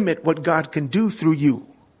it limit what God can do through you.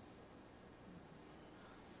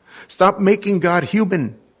 Stop making God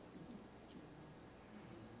human.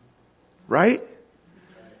 Right?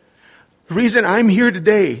 The reason I'm here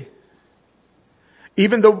today,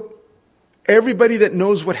 even though everybody that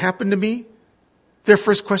knows what happened to me, their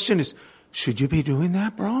first question is, should you be doing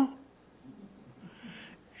that, bro?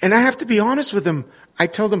 And I have to be honest with them. I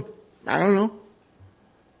tell them, I don't know.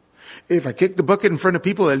 If I kick the bucket in front of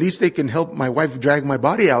people, at least they can help my wife drag my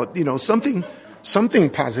body out. Something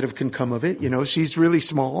positive can come of it. She's really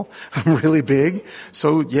small. I'm really big.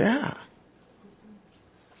 So yeah.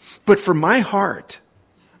 But for my heart,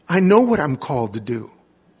 I know what I'm called to do.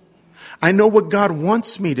 I know what God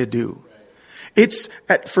wants me to do. It's,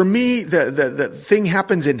 for me, the thing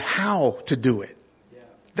happens in how to do it.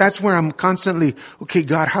 That's where I'm constantly, okay,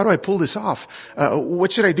 God, how do I pull this off?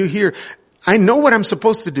 What should I do here? I know what I'm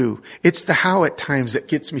supposed to do. It's the how at times that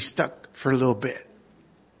gets me stuck for a little bit.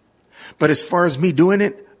 But as far as me doing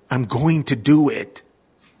it, I'm going to do it.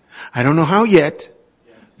 I don't know how yet,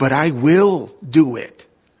 but I will do it.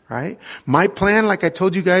 Right? My plan, like I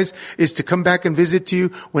told you guys, is to come back and visit you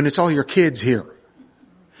when it's all your kids here.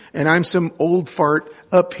 And I'm some old fart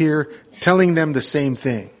up here telling them the same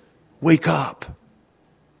thing. Wake up.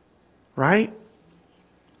 Right?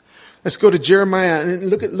 Let's go to Jeremiah and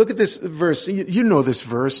look at this verse. You know this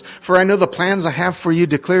verse. For I know the plans I have for you,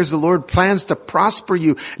 declares the Lord, plans to prosper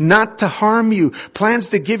you, not to harm you, plans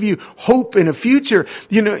to give you hope in a future.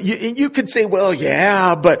 You could say, well,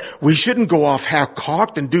 yeah, but we shouldn't go off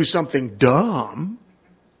half-cocked and do something dumb.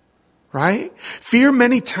 Right? Fear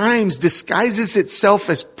many times disguises itself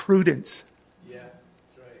as prudence. Yeah,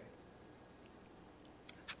 that's right.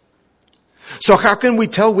 So how can we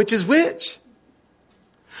tell which is which?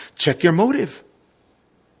 Check your motive.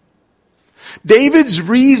 David's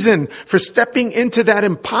reason for stepping into that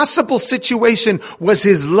impossible situation was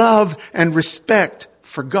his love and respect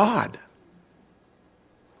for God.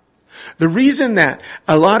 The reason that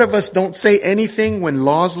a lot of us don't say anything when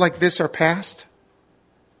laws like this are passed,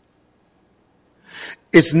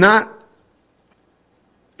 it's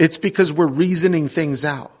because we're reasoning things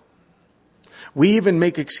out. We even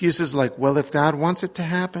make excuses like, well, if God wants it to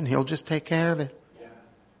happen, He'll just take care of it.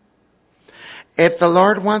 If the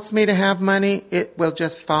Lord wants me to have money, it will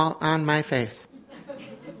just fall on my face.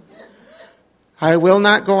 I will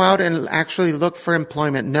not go out and actually look for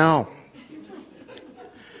employment. No.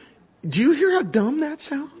 Do you hear how dumb that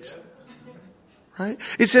sounds? Right?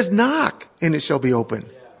 It says knock and it shall be open.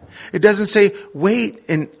 It doesn't say wait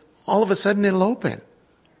and all of a sudden it'll open. It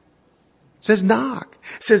says knock.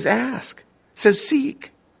 It says ask. It says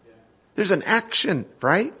seek. There's an action,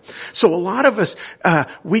 right? So a lot of us,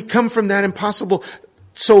 we come from that impossible.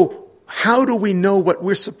 So how do we know what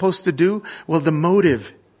we're supposed to do? Well, the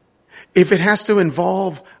motive. If it has to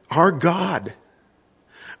involve our God,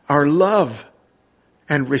 our love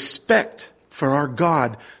and respect for our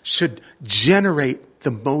God should generate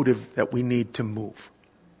the motive that we need to move.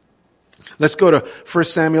 Let's go to 1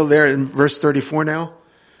 Samuel there in verse 34 now.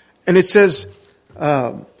 And it says,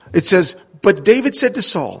 but David said to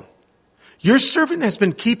Saul, your servant has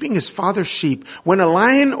been keeping his father's sheep. When a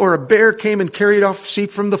lion or a bear came and carried off sheep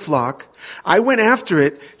from the flock, I went after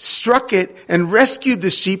it, struck it, and rescued the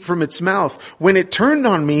sheep from its mouth. When it turned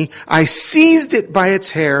on me, I seized it by its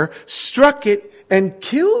hair, struck it, and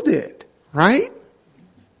killed it. Right?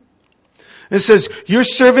 It says, your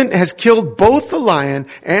servant has killed both the lion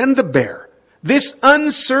and the bear. This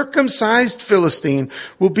uncircumcised Philistine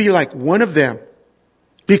will be like one of them,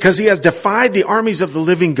 because he has defied the armies of the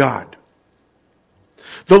living God.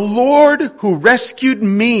 The Lord who rescued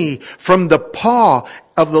me from the paw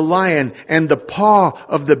of the lion and the paw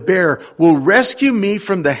of the bear will rescue me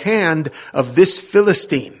from the hand of this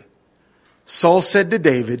Philistine. Saul said to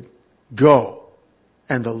David, go,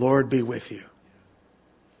 and the Lord be with you.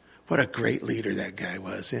 What a great leader that guy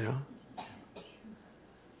was, you know.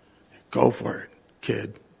 Go for it,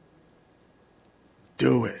 kid.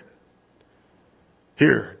 Do it.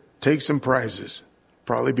 Here, take some prizes.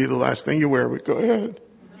 Probably be the last thing you wear, but go ahead.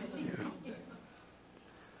 You know.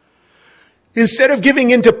 Instead of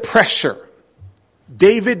giving into pressure,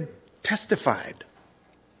 David testified.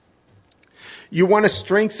 You want to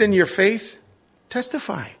strengthen your faith?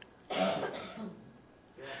 Testify.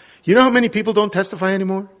 You know how many people don't testify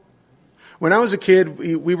anymore? When I was a kid,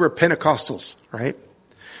 we were Pentecostals, right?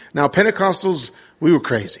 Now, Pentecostals, we were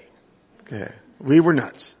crazy. Okay. We were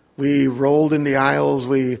nuts. We rolled in the aisles.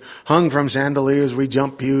 We hung from chandeliers. We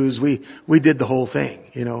jumped pews. We did the whole thing,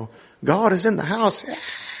 you know. God is in the house.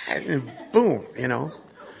 And boom, you know.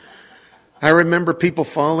 I remember people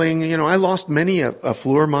falling. You know, I lost many a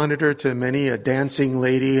floor monitor to many a dancing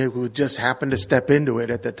lady who just happened to step into it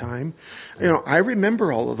at the time. You know, I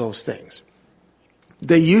remember all of those things.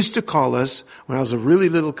 They used to call us, when I was a really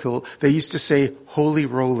little kid, they used to say holy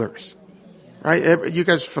rollers. Right? You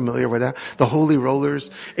guys are familiar with that? The holy rollers.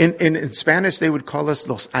 In Spanish, they would call us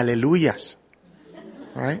los aleluyas.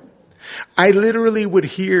 Right? I literally would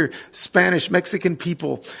hear Spanish, Mexican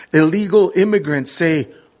people, illegal immigrants say,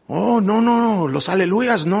 oh, no, los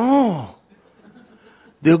aleluyas, no.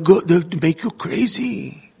 They'll make you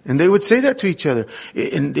crazy. And they would say that to each other.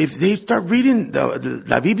 And if they start reading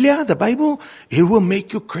La Biblia, the Bible, it will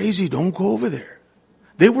make you crazy. Don't go over there.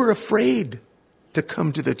 They were afraid to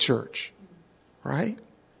come to the church. Right?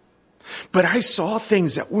 But I saw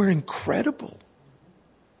things that were incredible.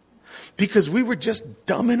 Because we were just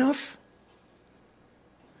dumb enough.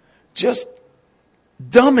 Just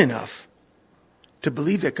dumb enough to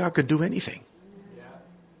believe that God could do anything.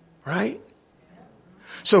 Right?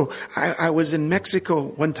 So I was in Mexico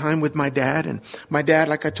one time with my dad, and my dad,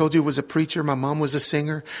 like I told you, was a preacher. My mom was a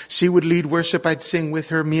singer. She would lead worship. I'd sing with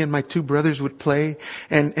her. Me and my two brothers would play,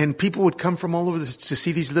 and people would come from all over to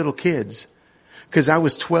see these little kids, because I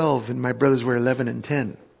was 12 and my brothers were 11 and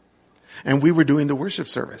 10. And we were doing the worship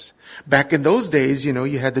service. Back in those days, you know,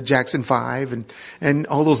 you had the Jackson 5 and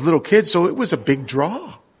all those little kids, so it was a big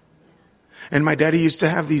draw. And my daddy used to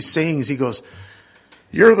have these sayings. He goes,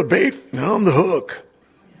 you're the bait, now I'm the hook.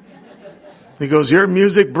 He goes, your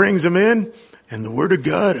music brings them in, and the word of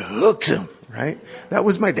God hooks them, right? That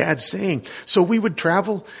was my dad's saying. So we would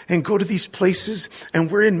travel and go to these places,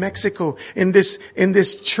 and we're in Mexico in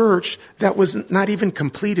this church that was not even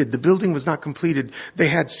completed. The building was not completed. They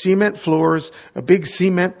had cement floors, a big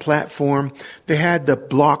cement platform. They had the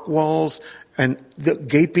block walls and the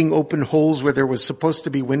gaping open holes where there was supposed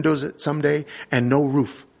to be windows someday, and no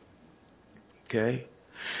roof. Okay?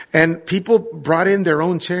 And people brought in their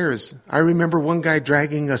own chairs. I remember one guy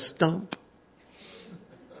dragging a stump.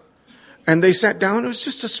 And they sat down. It was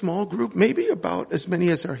just a small group, maybe about as many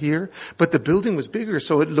as are here. But the building was bigger,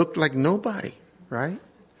 so it looked like nobody, right?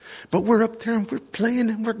 But we're up there and we're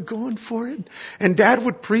playing and we're going for it. And Dad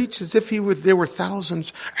would preach as if there were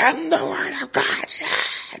thousands. And the word of God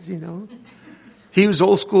says, you know. He was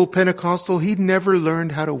old school Pentecostal. He'd never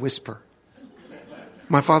learned how to whisper.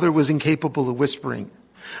 My father was incapable of whispering.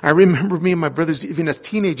 I remember me and my brothers, even as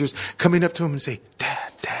teenagers, coming up to him and say,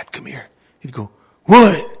 Dad, come here. He'd go,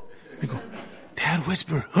 what? He'd go, Dad,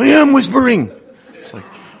 whisper. I am whispering. It's like,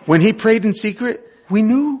 when he prayed in secret, we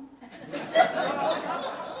knew.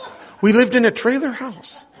 We lived in a trailer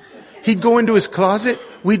house. He'd go into his closet.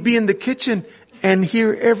 We'd be in the kitchen and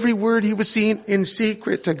hear every word he was saying in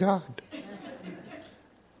secret to God.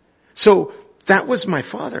 So that was my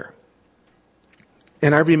father.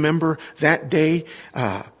 And I remember that day,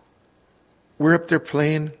 we're up there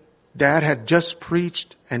playing. Dad had just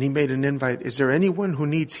preached and he made an invite. Is there anyone who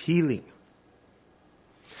needs healing?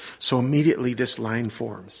 So immediately this line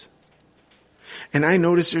forms. And I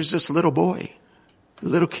notice there's this little boy,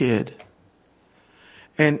 little kid.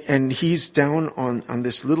 And he's down on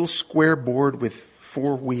this little square board with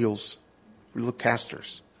 4 wheels, little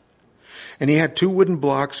casters. And he had 2 wooden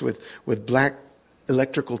blocks with black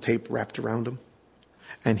electrical tape wrapped around him.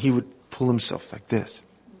 And he would pull himself like this,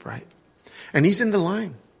 right? And he's in the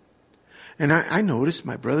line. And I noticed,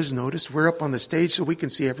 my brothers noticed, we're up on the stage so we can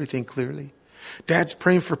see everything clearly. Dad's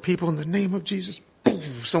praying for people in the name of Jesus. Boom,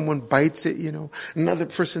 someone bites it, another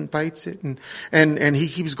person bites it. And he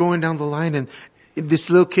keeps going down the line, and this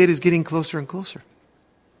little kid is getting closer and closer.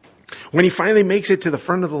 When he finally makes it to the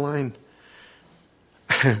front of the line,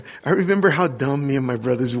 I remember how dumb me and my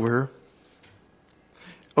brothers were.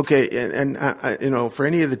 Okay, and for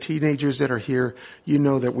any of the teenagers that are here, you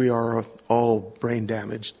know that we are all brain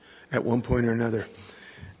damaged at one point or another.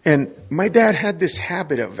 And my dad had this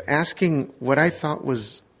habit of asking what I thought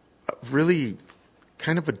was really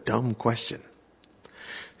kind of a dumb question.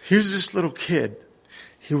 Here's this little kid.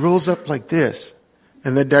 He rolls up like this.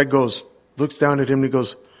 And then Dad looks down at him and he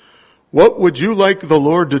goes, "What would you like the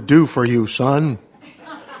Lord to do for you, son?"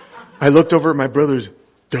 I looked over at my brothers.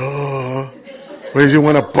 Duh. What, does he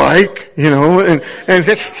want a bike?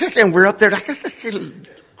 And we're up there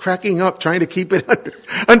cracking up, trying to keep it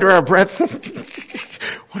under our breath.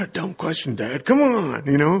 What a dumb question, Dad. Come on,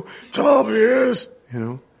 It's obvious,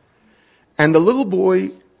 And the little boy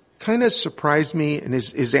kind of surprised me, and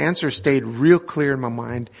his answer stayed real clear in my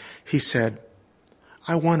mind. He said,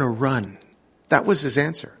 "I want to run." That was his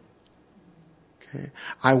answer. Okay.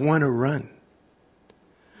 I want to run.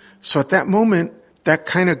 So at that moment, that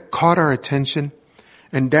kind of caught our attention.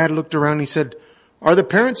 And Dad looked around and he said, "Are the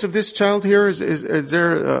parents of this child here? Is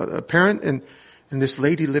there a parent?" And this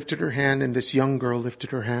lady lifted her hand, and this young girl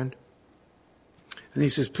lifted her hand. And he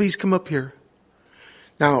says, "Please come up here."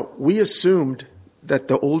 Now, we assumed that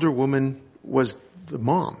the older woman was the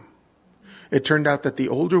mom. It turned out that the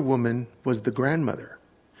older woman was the grandmother.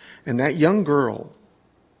 And that young girl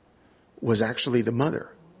was actually the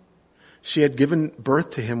mother. She had given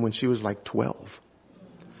birth to him when she was like 12.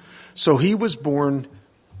 So he was born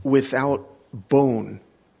without bone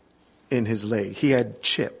in his leg. He had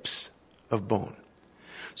chips of bone.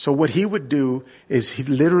 So what he would do is he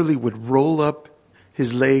literally would roll up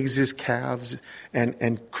his legs, his calves,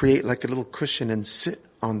 and create like a little cushion and sit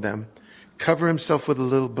on them, cover himself with a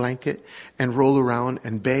little blanket, and roll around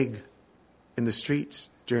and beg in the streets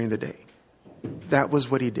during the day. That was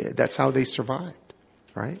what he did. That's how they survived,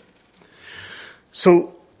 right?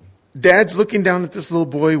 So Dad's looking down at this little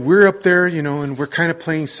boy. We're up there, and we're kind of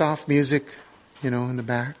playing soft music, in the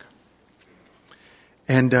back.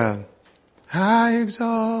 And I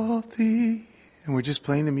exalt thee. And we're just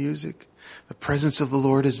playing the music. The presence of the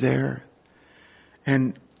Lord is there.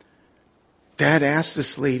 And Dad asked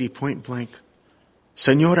this lady point blank,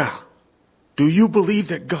 "Señora, do you believe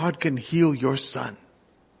that God can heal your son?"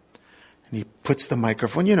 And he puts the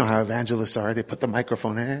microphone. You know how evangelists are. They put the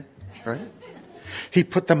microphone in it, right? He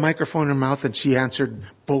put the microphone in her mouth and she answered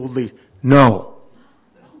boldly, "No."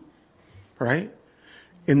 Right?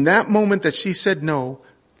 In that moment that she said no,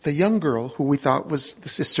 the young girl, who we thought was the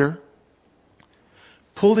sister,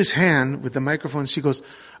 pulled his hand with the microphone. She goes,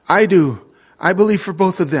 "I do. I believe for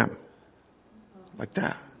both of them." Like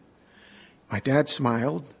that. My dad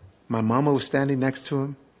smiled. My mama was standing next to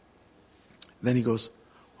him. Then he goes,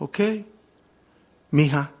 "Okay,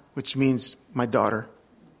 mija," which means my daughter.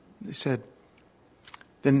 They said,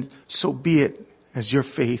 "Then so be it as your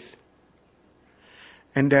faith."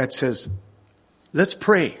 And Dad says, "Let's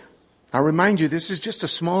pray." I remind you, this is just a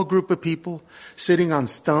small group of people sitting on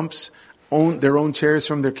stumps, their own chairs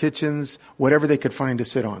from their kitchens, whatever they could find to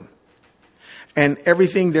sit on. And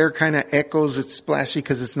everything there kind of echoes, it's splashy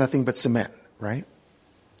because it's nothing but cement, right?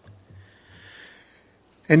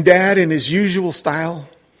 And Dad, in his usual style,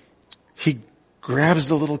 he grabs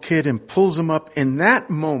the little kid and pulls him up. In that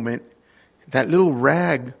moment, that little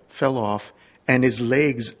rag fell off and his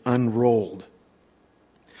legs unrolled.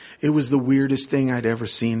 It was the weirdest thing I'd ever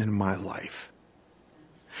seen in my life.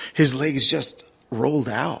 His legs just rolled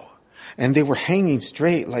out and they were hanging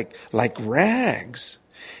straight like rags.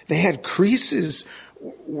 They had creases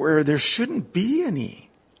where there shouldn't be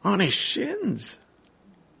any on his shins.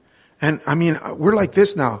 And I mean, we're like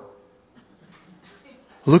this now,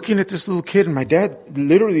 looking at this little kid, and my dad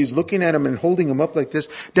literally is looking at him and holding him up like this.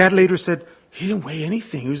 Dad later said, he didn't weigh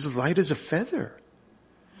anything. He was as light as a feather.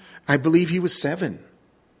 I believe he was 7.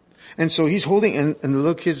 And so he's holding, and the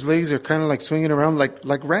little kid's legs are kind of like swinging around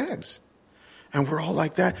like rags. And we're all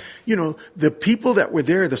like that. You know, the people that were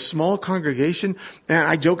there, the small congregation, and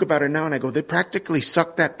I joke about it now and I go, they practically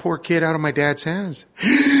sucked that poor kid out of my dad's hands.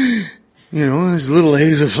 You know, his little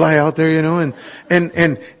legs would fly out there, you know,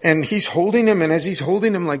 and he's holding him. And as he's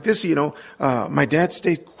holding him like this, you know, my dad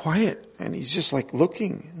stayed quiet and he's just like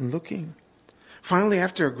looking and looking. Finally,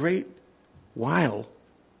 after a great while,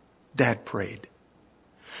 Dad prayed.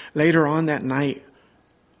 Later on that night,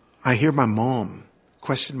 I hear my mom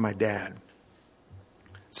question my dad.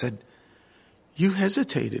 Said, you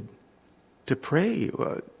hesitated to pray.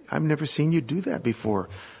 I've never seen you do that before.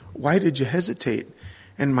 Why did you hesitate?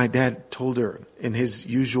 And my dad told her in his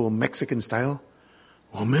usual Mexican style,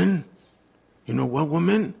 woman, you know what,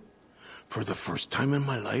 woman? For the first time in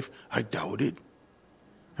my life, I doubted.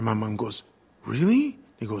 And my mom goes, really?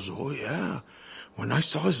 He goes, oh yeah. When I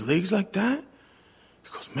saw his legs like that, he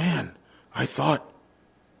goes, man, I thought,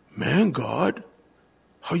 man, God,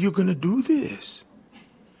 how you going to do this?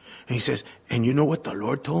 And he says, and you know what the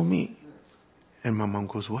Lord told me? And my mom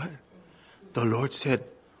goes, what? The Lord said,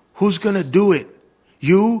 who's going to do it?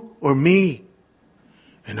 You or me?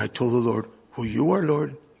 And I told the Lord, well, you are,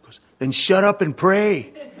 Lord. He goes, then shut up and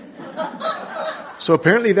pray. So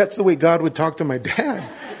apparently that's the way God would talk to my dad.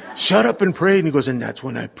 Shut up and pray. And he goes, and that's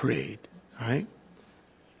when I prayed. All right?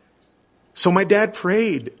 So my dad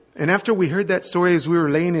prayed. And after we heard that story as we were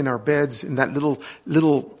laying in our beds in that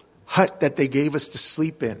little hut that they gave us to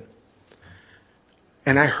sleep in,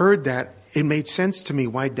 and I heard that, it made sense to me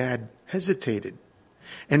why Dad hesitated.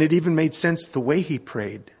 And it even made sense the way he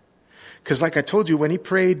prayed. Because like I told you, when he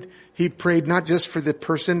prayed not just for the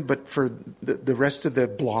person, but for the rest of the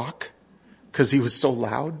block, because he was so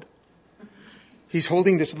loud. He's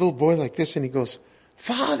holding this little boy like this, and he goes,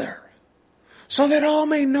 Father, so that all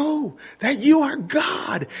may know that you are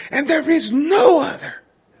God, and there is no other.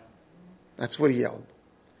 That's what he yelled.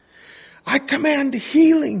 I command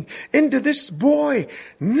healing into this boy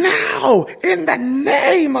now in the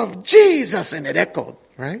name of Jesus. And it echoed,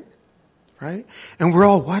 right? Right? And we're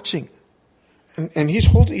all watching. And he's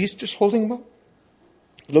just holding him up,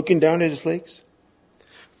 looking down at his legs.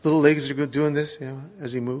 Little legs are doing this, you know,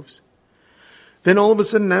 as he moves. Then all of a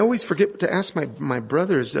sudden, I always forget to ask my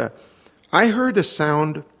brothers. I heard a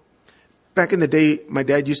sound. Back in the day, my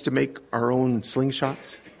dad used to make our own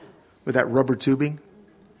slingshots with that rubber tubing.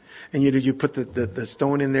 And you put the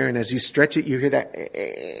stone in there, and as you stretch it, you hear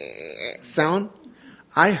that sound.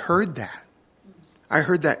 I heard that. I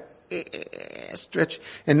heard that stretch.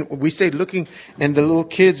 And we stayed looking, and the little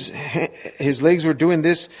kids, his legs were doing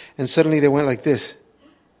this, and suddenly they went like this.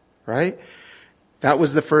 Right? That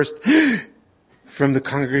was the first from the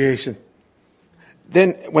congregation.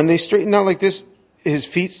 Then when they straightened out like this, his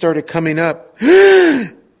feet started coming up.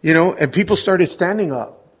 You know, and people started standing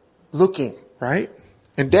up, looking, right?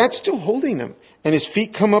 And Dad's still holding him. And his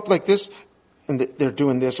feet come up like this. And they're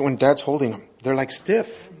doing this when Dad's holding him. They're like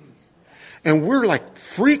stiff. And we're like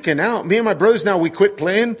freaking out. Me and my brothers now, we quit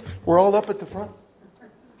playing. We're all up at the front.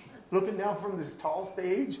 Looking down from this tall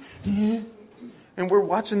stage. And we're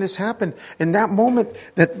watching this happen. And that moment,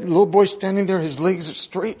 that little boy standing there, his legs are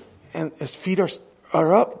straight. And his feet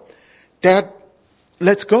are up. Dad,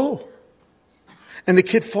 let's go. And the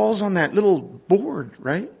kid falls on that little board,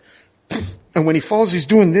 right? And when he falls, he's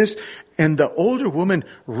doing this. And the older woman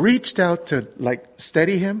reached out to like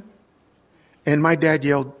steady him. And my dad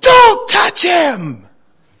yelled, don't touch him.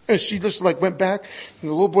 And she just like went back. And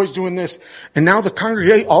the little boy's doing this. And now the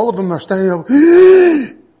congregation, all of them are standing up.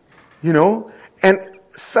 You know. And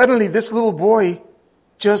suddenly this little boy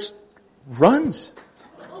just runs.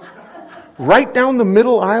 Right down the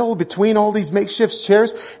middle aisle between all these makeshift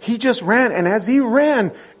chairs. He just ran. And as he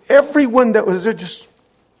ran, everyone that was there just...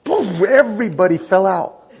 everybody fell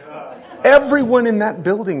out. Everyone in that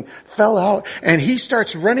building fell out. And he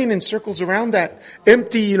starts running in circles around that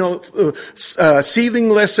empty, you know,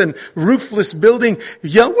 ceilingless and roofless building.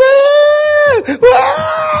 Yelling, wah!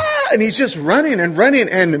 Wah! And he's just running and running.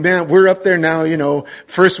 And man, we're up there now, you know.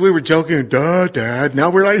 First we were joking, Dad. Now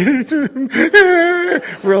we're like,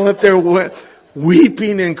 we're all up there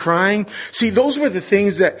weeping and crying. See, those were the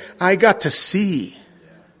things that I got to see.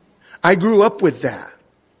 I grew up with that.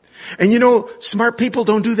 And you know, smart people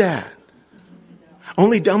don't do that.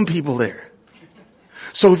 Only dumb people there.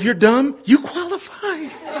 So if you're dumb, you qualify.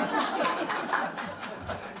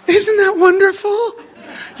 Isn't that wonderful?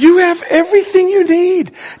 You have everything you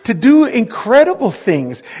need to do incredible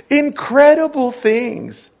things. Incredible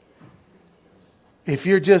things. If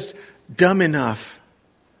you're just dumb enough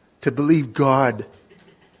to believe God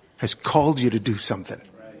has called you to do something.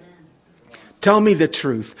 Tell me the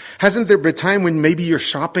truth. Hasn't there been a time when maybe you're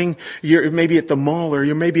shopping, you're maybe at the mall or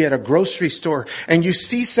you're maybe at a grocery store and you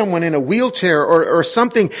see someone in a wheelchair or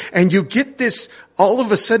something and you get this, all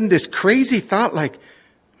of a sudden this crazy thought like,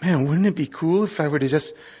 man, wouldn't it be cool if I were to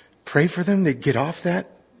just pray for them to get off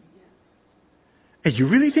that? And you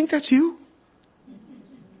really think that's you?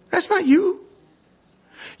 That's not you.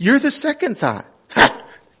 You're the second thought. Ha!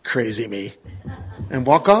 Crazy me. And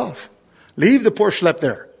walk off. Leave the poor schlep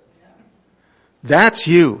there. That's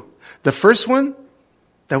you. The first one,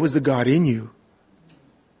 that was the God in you.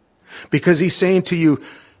 Because he's saying to you,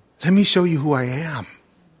 let me show you who I am.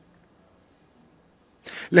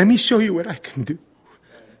 Let me show you what I can do.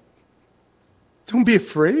 Don't be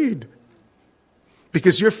afraid.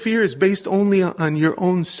 Because your fear is based only on your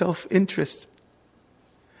own self-interest.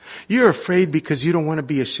 You're afraid because you don't want to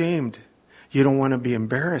be ashamed. You don't want to be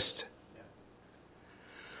embarrassed.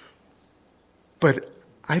 But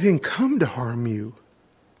I didn't come to harm you.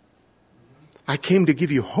 I came to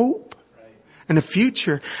give you hope and a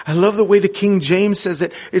future. I love the way the King James says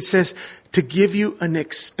it. It says to give you an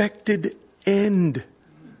expected end.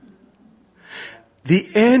 The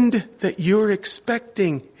end that you're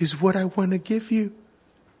expecting is what I want to give you.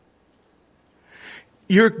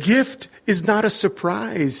 Your gift is not a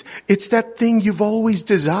surprise. It's that thing you've always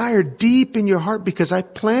desired deep in your heart because I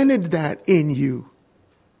planted that in you.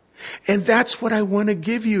 And that's what I want to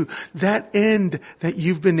give you. That end that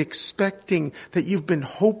you've been expecting, that you've been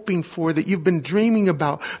hoping for, that you've been dreaming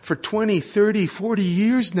about for 20, 30, 40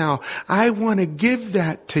 years now. I want to give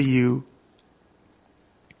that to you.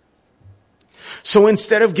 So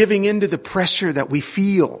instead of giving in to the pressure that we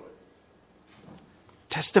feel,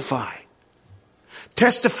 testify.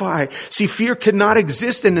 Testify. See, fear cannot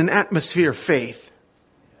exist in an atmosphere of faith.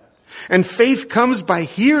 And faith comes by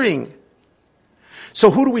hearing. So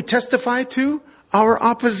who do we testify to? Our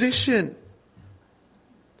opposition.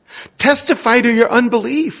 Testify to your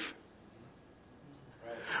unbelief.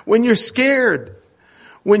 When you're scared,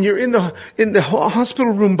 when you're in the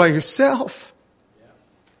hospital room by yourself,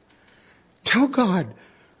 tell God,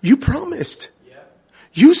 you promised.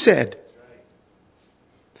 You said.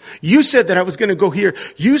 You said that I was going to go here.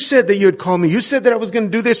 You said that you would call me. You said that I was going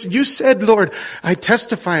to do this. You said, Lord, I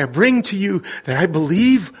testify, I bring to you that I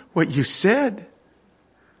believe what you said.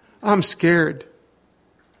 I'm scared.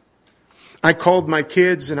 I called my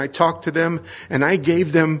kids and I talked to them and I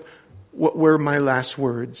gave them what were my last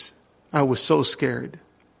words. I was so scared.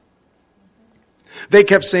 They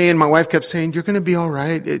kept saying, my wife kept saying, you're going to be all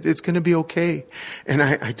right. It's going to be okay. And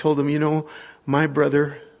I told them, my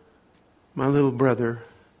brother, my little brother,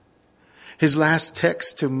 his last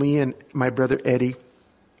text to me and my brother Eddie,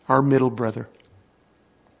 our middle brother,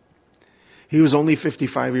 he was only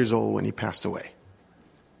 55 years old when he passed away.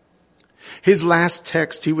 His last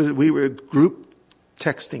text, we were group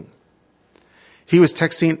texting. He was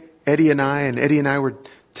texting Eddie and I were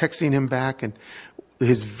texting him back. And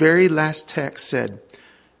his very last text said,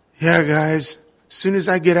 yeah, guys, as soon as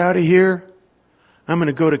I get out of here, I'm going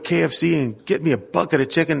to go to KFC and get me a bucket of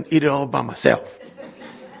chicken and eat it all by myself.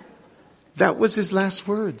 That was his last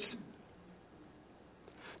words.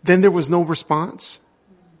 Then there was no response.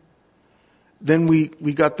 Then we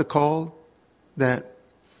got the call that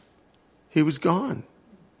he was gone.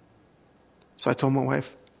 So I told my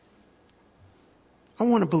wife, I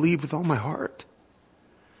want to believe with all my heart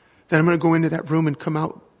that I'm going to go into that room and come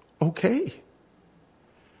out okay.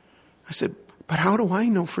 I said, but how do I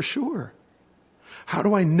know for sure? How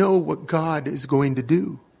do I know what God is going to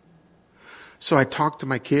do? So I talked to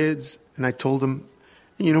my kids and I told them,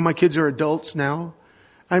 my kids are adults now.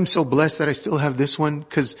 I'm so blessed that I still have this one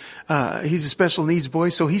because he's a special needs boy,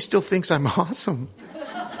 so he still thinks I'm awesome.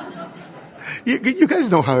 You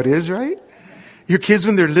guys know how it is, right? Your kids,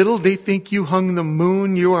 when they're little, they think you hung the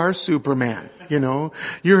moon. You are Superman,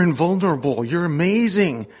 You're invulnerable. You're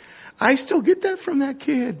amazing. I still get that from that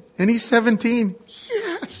kid. And he's 17.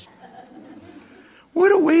 Yes.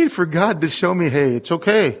 What a way for God to show me, hey, it's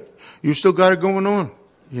okay. You still got it going on,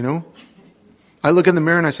 I look in the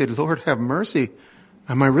mirror and I say, Lord, have mercy.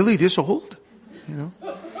 Am I really this old?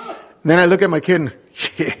 Then I look at my kid and,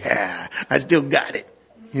 yeah, I still got it,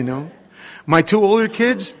 My two older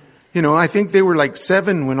kids, I think they were like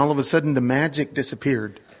 7 when all of a sudden the magic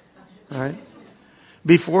disappeared, right?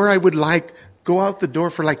 Before I would go out the door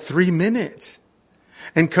for 3 minutes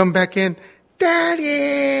and come back in,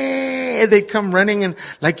 Daddy! And they'd come running and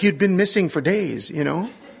like you'd been missing for days,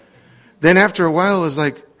 Then after a while it was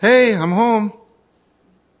like, hey, I'm home.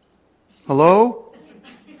 Hello?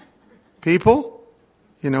 People?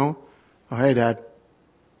 Oh, hey, Dad.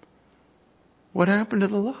 What happened to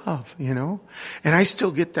the love, you know? And I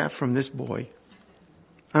still get that from this boy.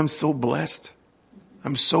 I'm so blessed.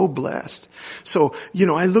 I'm so blessed. So, you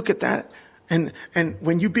know, I look at that, and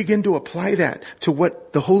when you begin to apply that to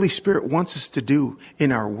what the Holy Spirit wants us to do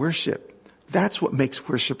in our worship, that's what makes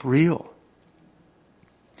worship real.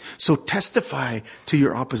 So testify to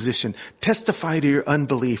your opposition. Testify to your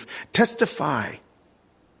unbelief. Testify.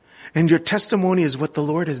 And your testimony is what the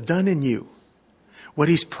Lord has done in you, what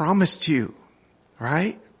He's promised you,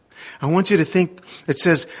 right? I want you to think, it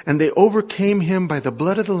says, and they overcame him by the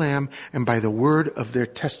blood of the Lamb and by the word of their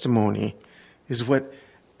testimony, is what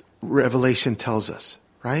Revelation tells us,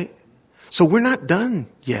 right? So we're not done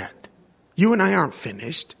yet. You and I aren't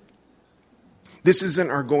finished. This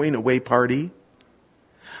isn't our going away party.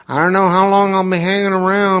 I don't know how long I'll be hanging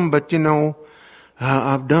around, but you know,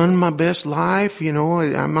 I've done my best life, you know,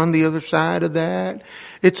 I'm on the other side of that.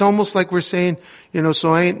 It's almost like we're saying, you know,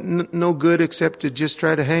 so I ain't no good except to just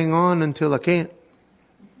try to hang on until I can't.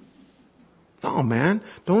 No, man,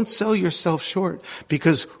 don't sell yourself short,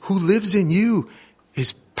 because who lives in you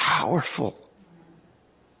is powerful.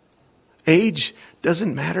 Age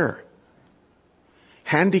doesn't matter.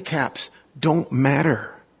 Handicaps don't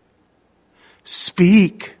matter.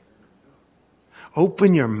 Speak.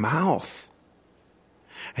 Open your mouth.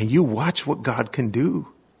 And you watch what God can do.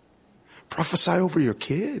 Prophesy over your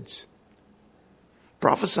kids.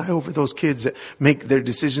 Prophesy over those kids that make their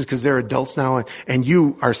decisions because they're adults now. And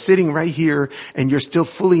you are sitting right here and you're still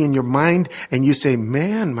fully in your mind. And you say,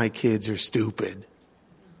 man, my kids are stupid.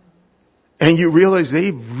 And you realize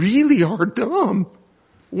they really are dumb.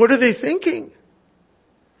 What are they thinking?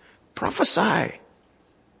 Prophesy.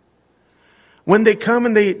 When they come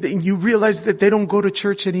and you realize that they don't go to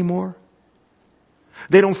church anymore.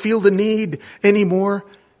 They don't feel the need anymore.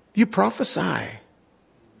 You prophesy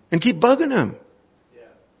and keep bugging them. Yeah.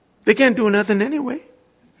 They can't do nothing anyway.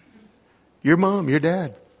 Your mom, your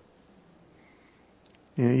dad.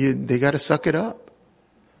 You know, they got to suck it up.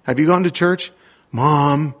 Have you gone to church?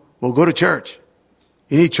 Mom, well, go to church.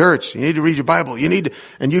 You need church. You need to read your Bible.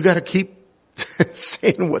 And you got to keep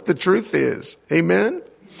saying what the truth is. Amen.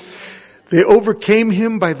 They overcame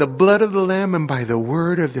him by the blood of the Lamb and by the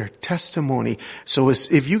word of their testimony. So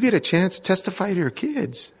if you get a chance, testify to your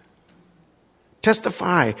kids.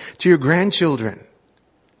 Testify to your grandchildren.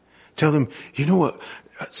 Tell them, you know what?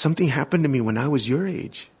 Something happened to me when I was your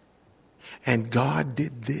age. And God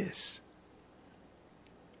did this.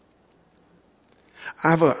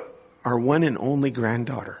 I have our one and only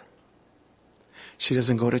granddaughter. She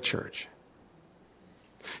doesn't go to church.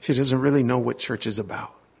 She doesn't really know what church is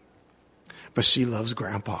about. But she loves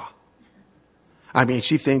Grandpa. I mean,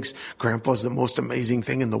 she thinks Grandpa's the most amazing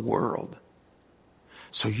thing in the world.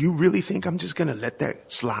 So you really think I'm just going to let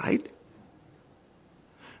that slide?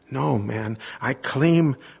 No, man. I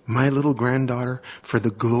claim my little granddaughter for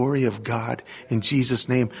the glory of God in Jesus'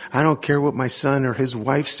 name. I don't care what my son or his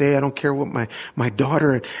wife say. I don't care what my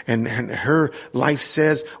daughter and her life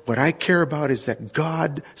says. What I care about is that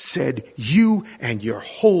God said you and your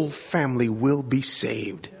whole family will be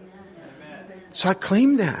saved. So I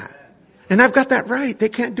claim that. And I've got that right. They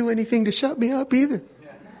can't do anything to shut me up either.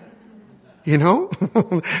 You know?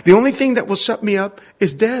 The only thing that will shut me up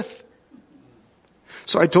is death.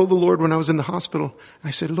 So I told the Lord when I was in the hospital,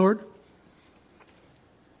 I said, Lord,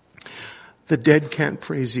 the dead can't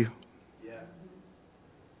praise you.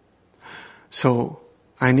 So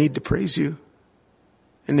I need to praise you.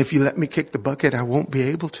 And if you let me kick the bucket, I won't be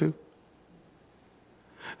able to.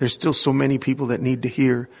 There's still so many people that need to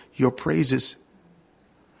hear your praises.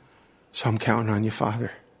 So I'm counting on you,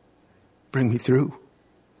 Father. Bring me through.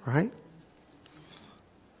 Right?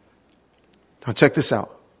 Now check this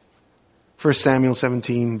out. 1 Samuel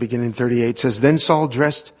 17, beginning 38 says, Then Saul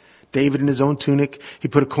dressed David in his own tunic. He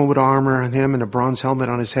put a coat of armor on him and a bronze helmet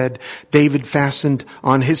on his head. David fastened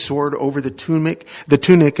on his sword over the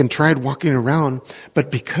tunic and tried walking around.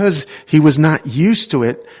 But because he was not used to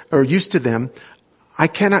it or used to them, I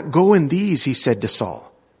cannot go in these, he said to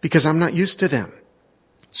Saul, because I'm not used to them.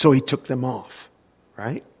 So he took them off,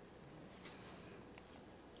 right?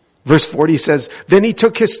 Verse 40 says, Then he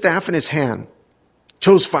took his staff in his hand,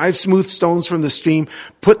 chose 5 smooth stones from the stream,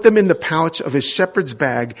 put them in the pouch of his shepherd's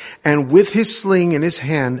bag, and with his sling in his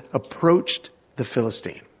hand, approached the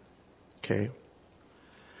Philistine. Okay.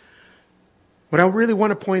 What I really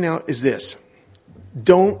want to point out is this.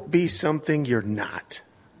 Don't be something you're not.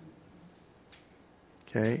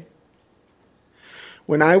 Okay.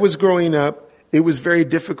 When I was growing up, it was very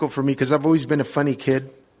difficult for me because I've always been a funny kid.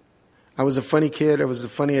 I was a funny kid. I was a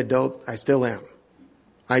funny adult. I still am.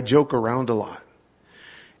 I joke around a lot.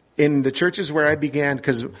 in the churches where I began,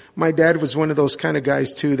 because my dad was one of those kind of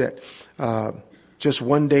guys too that just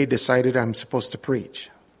one day decided I'm supposed to preach.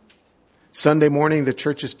 Sunday morning, the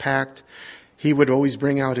church is packed. He would always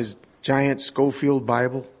bring out his giant Schofield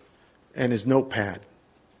Bible and his notepad.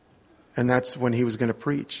 And that's when he was going to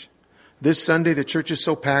preach. This Sunday, the church is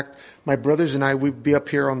so packed. My brothers and I, we'd be up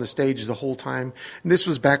here on the stage the whole time. And this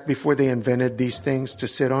was back before they invented these things to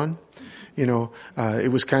sit on. You know,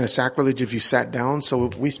 it was kind of sacrilege if you sat down. So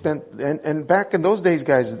we spent, and back in those days,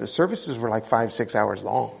 guys, the services were like 5-6 hours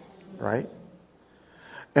long, right?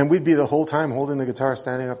 And we'd be the whole time holding the guitar,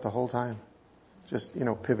 standing up the whole time. Just,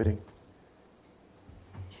 pivoting.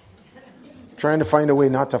 Trying to find a way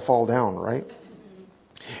not to fall down, right?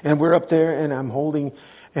 And we're up there, and I'm holding,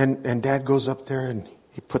 and Dad goes up there, and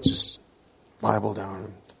he puts his Bible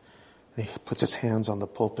down, and he puts his hands on the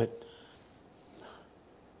pulpit,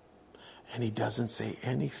 and he doesn't say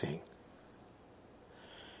anything.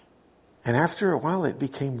 And after a while, it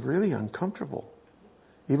became really uncomfortable.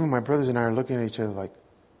 Even my brothers and I are looking at each other like,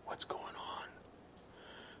 what's going on?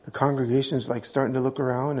 The congregation's like starting to look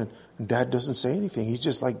around, and Dad doesn't say anything. He's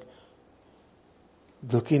just like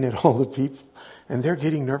looking at all the people, and they're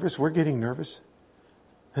getting nervous. We're getting nervous.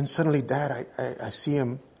 And suddenly, Dad, I see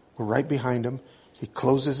him. We're right behind him. He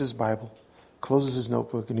closes his Bible, closes his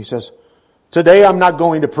notebook, and he says, "Today I'm not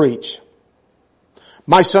going to preach.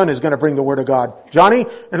 My son is going to bring the Word of God. Johnny?"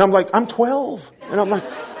 And I'm like, I'm 12. And I'm like,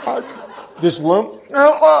 this lump.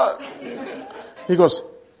 He goes,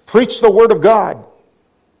 "Preach the Word of God."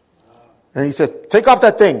 And he says, "Take off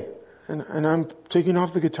that thing." And I'm taking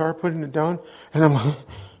off the guitar, putting it down. And I'm like,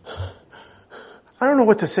 I don't know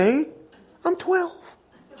what to say. I'm 12.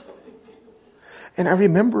 And I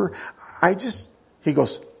remember, he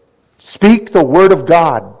goes, "Speak the Word of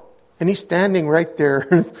God." And he's standing right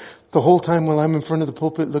there the whole time while I'm in front of the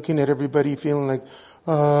pulpit looking at everybody, feeling like,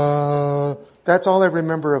 that's all I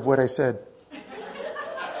remember of what I said.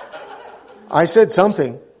 I said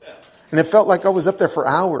something, and it felt like I was up there for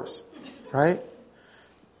hours, right?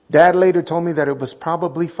 Dad later told me that it was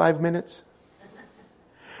probably 5 minutes.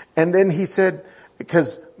 And then he said,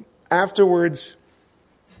 because afterwards,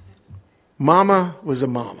 Mama was a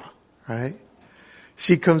mama, right?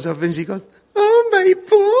 She comes up and she goes, "Oh, my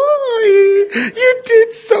boy, you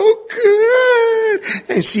did so good."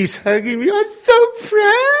 And she's hugging me. "I'm so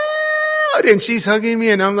proud." And she's hugging me,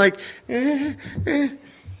 and I'm like, I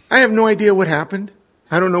have no idea what happened.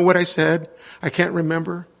 I don't know what I said. I can't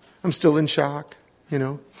remember. I'm still in shock,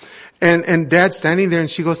 And Dad's standing there, and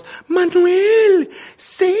she goes, "Manuel,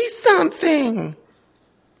 say something."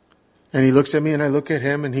 And he looks at me, and I look at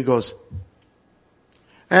him, and he goes,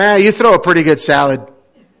 "You throw a pretty good salad."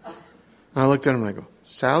 And I looked at him, and I go,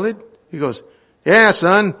 "Salad?" He goes, "Yeah,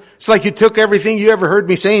 son. It's like you took everything you ever heard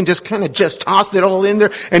me say and just tossed it all in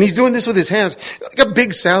there." And he's doing this with his hands, like a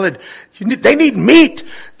big salad. They need meat.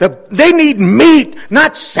 They need meat,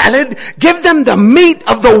 not salad. Give them the meat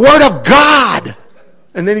of the Word of God.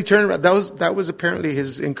 And then he turned around. That was apparently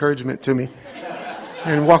his encouragement to me,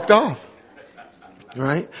 and walked off.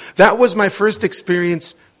 Right? That was my first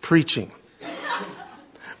experience preaching.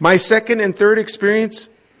 My second and third experience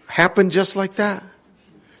happened just like that.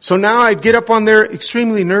 So now I'd get up on there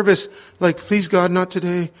extremely nervous, like, "Please God, not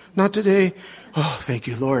today, not today." "Oh, thank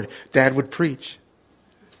you, Lord." Dad would preach.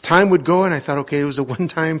 Time would go, and I thought, okay, it was a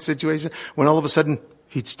one-time situation, when all of a sudden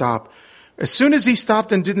he'd stop. As soon as he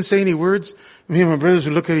stopped and didn't say any words, me and my brothers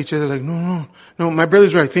would look at each other like, no. My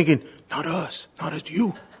brothers were like thinking, not us,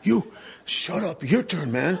 you. Shut up, your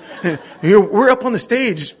turn, man. And we're up on the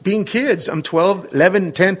stage being kids. I'm 12,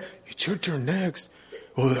 11, 10. It's your turn next.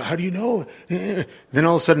 "Well, how do you know?" Then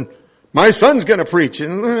all of a sudden, "My son's going to preach."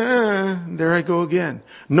 And there I go again.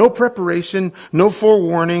 No preparation, no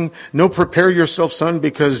forewarning, no "prepare yourself, son,"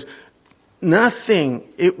 because nothing.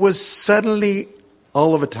 It was suddenly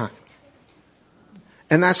all of a time.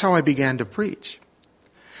 And that's how I began to preach.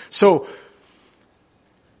 So,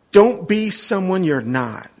 don't be someone you're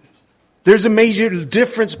not. There's a major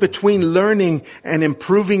difference between learning and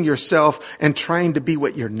improving yourself and trying to be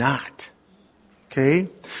what you're not. Okay?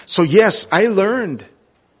 So yes, I learned.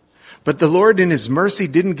 But the Lord in His mercy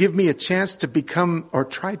didn't give me a chance to become or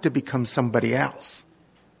try to become somebody else.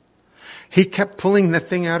 He kept pulling the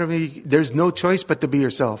thing out of me. There's no choice but to be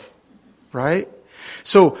yourself. Right?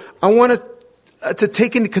 So I want to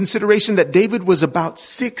take into consideration that David was about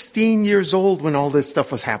 16 years old when all this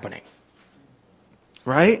stuff was happening.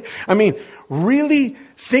 Right? I mean, really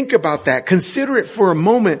think about that. Consider it for a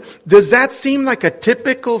moment. Does that seem like a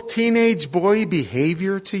typical teenage boy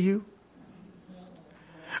behavior to you?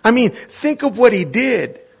 I mean, think of what he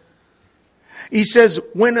did. He says,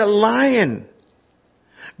 when a lion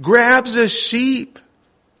grabs a sheep.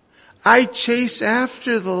 I chase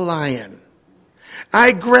after the lion.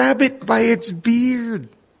 I grab it by its beard.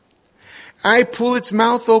 I pull its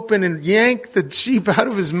mouth open and yank the sheep out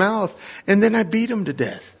of his mouth. And then I beat him to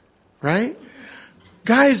death. Right?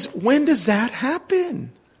 Guys, when does that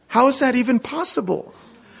happen? How is that even possible?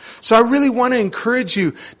 So I really want to encourage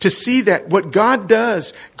you to see that what God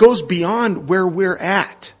does goes beyond where we're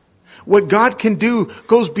at. What God can do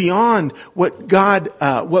goes beyond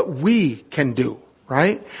what we can do.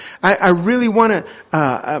 Right? I really want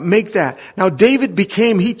to make that. Now,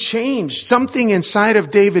 he changed. Something inside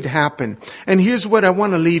of David happened. And here's what I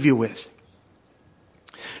want to leave you with.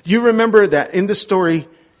 You remember that in the story,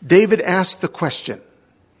 David asked the question,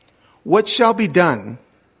 what shall be done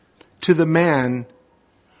to the man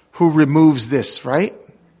who removes this, right?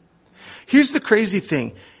 Here's the crazy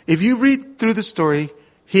thing. If you read through the story,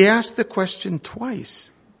 he asked the question twice.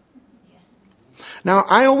 Now,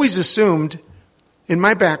 I always assumed in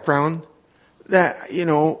my background that,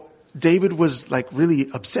 David was like really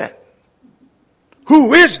upset.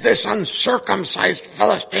 Who is this uncircumcised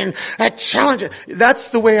Philistine that challenges?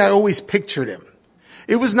 That's the way I always pictured him.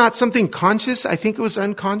 It was not something conscious. I think it was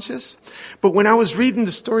unconscious. But when I was reading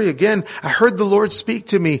the story again, I heard the Lord speak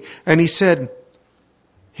to me and he said,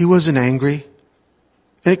 he wasn't angry.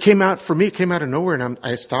 And it came out of nowhere, and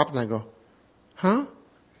I stopped and I go, huh?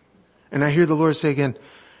 And I hear the Lord say again,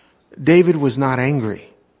 David was not angry.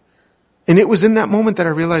 And it was in that moment that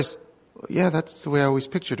I realized, yeah, that's the way I always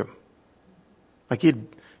pictured him. Like he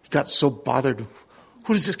got so bothered.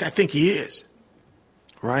 Who does this guy think he is?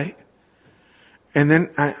 Right? And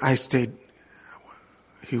then I stayed.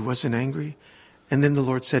 He wasn't angry. And then the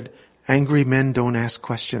Lord said, angry men don't ask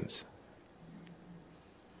questions.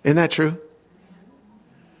 Isn't that true?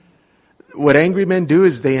 What angry men do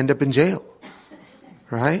is they end up in jail.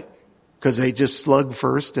 Right? Because they just slug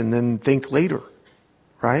first and then think later.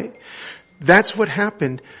 Right? That's what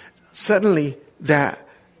happened. Suddenly, that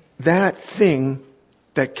thing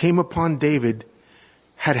that came upon David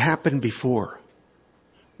had happened before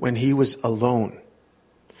when he was alone.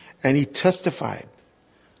 And he testified,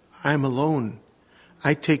 I'm alone.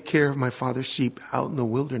 I take care of my father's sheep out in the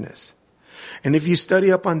wilderness. And if you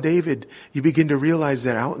study up on David, you begin to realize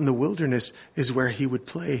that out in the wilderness is where he would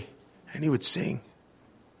play and he would sing.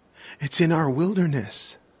 It's in our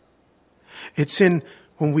wilderness. It's in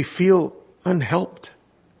when we feel unhelped,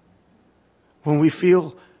 when we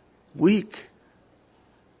feel weak,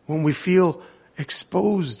 when we feel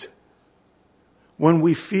exposed, when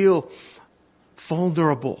we feel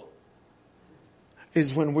vulnerable,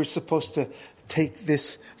 is when we're supposed to take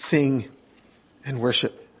this thing and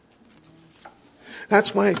worship.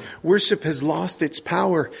 That's why worship has lost its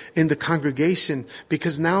power in the congregation,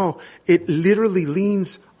 because now it literally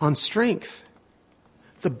leans on strength.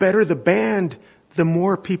 The better the band, the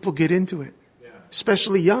more people get into it,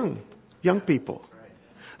 especially young people.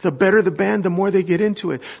 The better the band, the more they get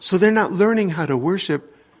into it. So they're not learning how to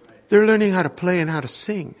worship. They're learning how to play and how to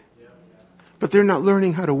sing. But they're not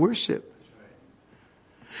learning how to worship.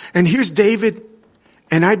 And here's David,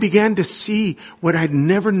 and I began to see what I'd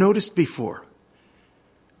never noticed before.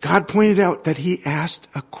 God pointed out that he asked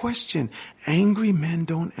a question. Angry men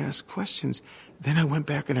don't ask questions. Then I went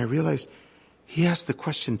back and I realized he asked the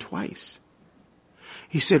question twice.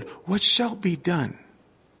 He said, what shall be done?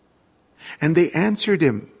 And they answered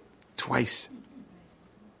him twice.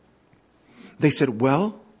 They said,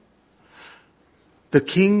 well, the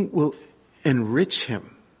king will enrich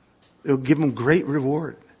him. It'll give him great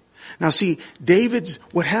reward. Now see,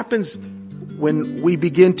 what happens when we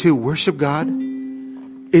begin to worship God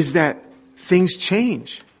is that things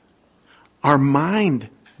change. Our mind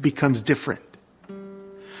becomes different.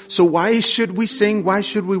 So why should we sing? Why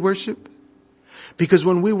should we worship? Because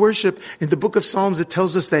when we worship, in the book of Psalms, it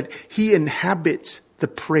tells us that he inhabits the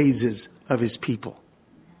praises of his people.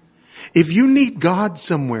 If you need God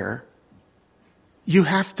somewhere, you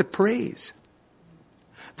have to praise.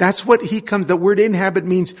 That's what the word inhabit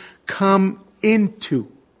means come into.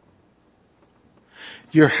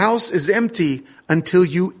 Your house is empty until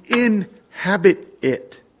you inhabit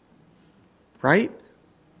it. Right?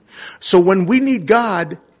 So when we need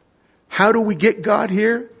God, how do we get God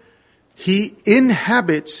here? He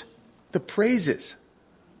inhabits the praises.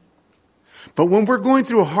 But when we're going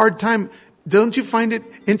through a hard time, don't you find it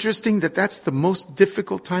interesting that that's the most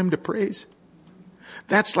difficult time to praise?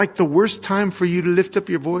 That's like the worst time for you to lift up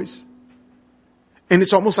your voice. And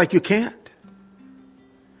it's almost like you can't.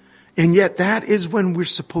 And yet that is when we're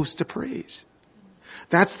supposed to praise.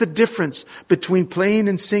 That's the difference between playing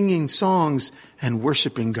and singing songs and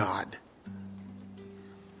worshiping God.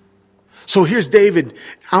 So here's David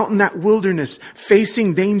out in that wilderness,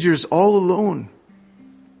 facing dangers all alone.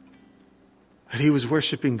 But he was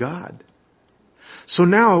worshiping God. So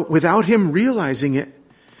now, without him realizing it,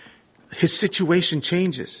 his situation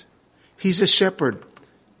changes. He's a shepherd.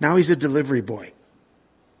 Now he's a delivery boy.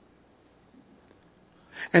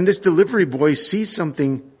 And this delivery boy sees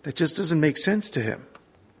something that just doesn't make sense to him.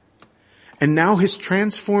 And now his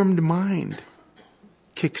transformed mind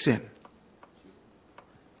kicks in.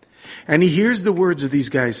 And he hears the words of these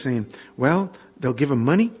guys saying, well, they'll give him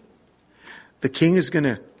money. The king is going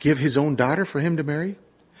to give his own daughter for him to marry.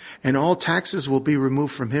 And all taxes will be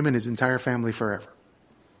removed from him and his entire family forever.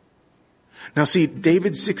 Now see,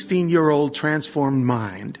 David's 16-year-old transformed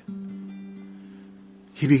mind,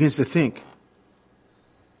 he begins to think,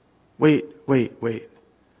 wait.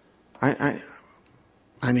 I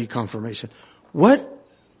need confirmation. What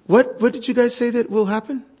did you guys say that will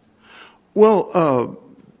happen? Well,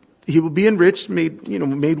 he will be enriched,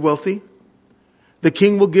 made wealthy. The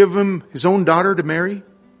king will give him his own daughter to marry.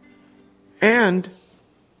 And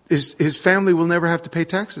his family will never have to pay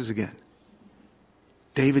taxes again.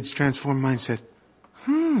 David's transformed mind said,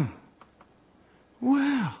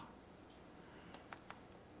 well.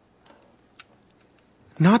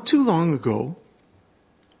 Not too long ago,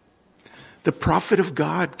 the prophet of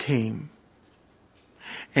God came.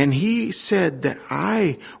 And he said that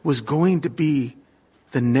I was going to be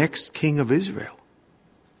the next king of Israel.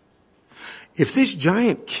 If this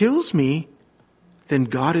giant kills me, then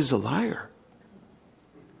God is a liar.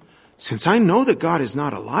 Since I know that God is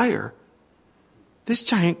not a liar, this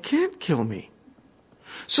giant can't kill me.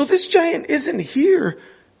 So this giant isn't here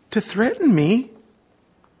to threaten me.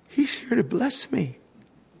 He's here to bless me.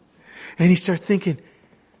 And he starts thinking,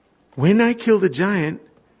 when I kill the giant,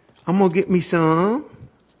 I'm going to get me some.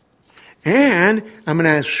 And I'm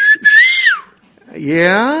going to,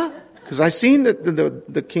 yeah, because I seen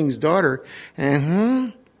the king's daughter.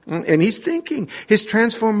 And he's thinking, his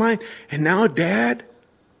transformed mind. And now Dad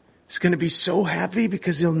is going to be so happy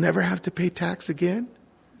because he'll never have to pay tax again.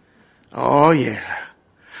 Oh, yeah.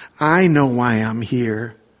 I know why I'm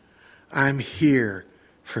here. I'm here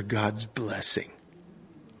for God's blessing.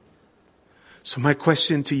 So my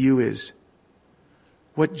question to you is,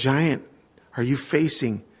 what giant are you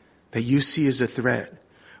facing that you see as a threat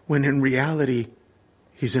when in reality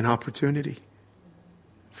he's an opportunity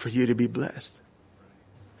for you to be blessed?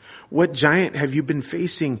 What giant have you been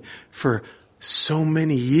facing for so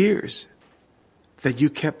many years that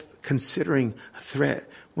you kept considering a threat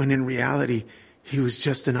when in reality he was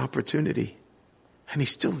just an opportunity? And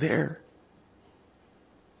he's still there.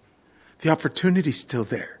 The opportunity's still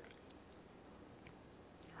there.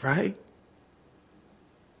 Right?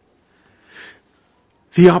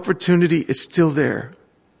 The opportunity is still there.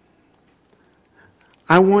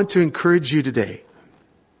 I want to encourage you today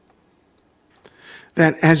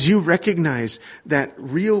that as you recognize that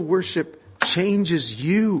real worship changes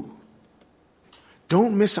you,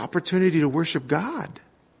 don't miss opportunity to worship God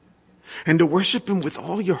and to worship Him with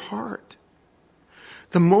all your heart.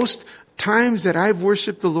 The most times that I've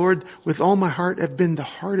worshiped the Lord with all my heart have been the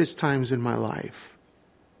hardest times in my life.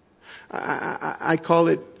 I call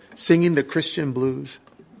it singing the Christian blues.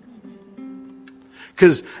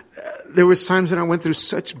 Because there was times when I went through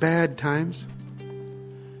such bad times.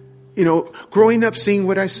 Growing up seeing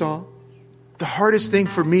what I saw, the hardest thing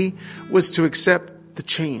for me was to accept the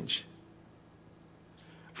change.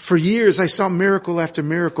 For years, I saw miracle after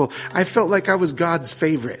miracle. I felt like I was God's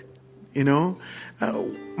favorite.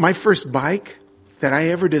 My first bike that I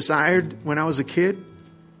ever desired when I was a kid,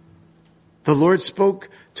 the Lord spoke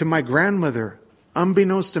to my grandmother,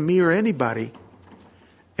 unbeknownst to me or anybody.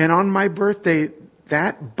 And on my birthday,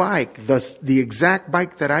 that bike, the exact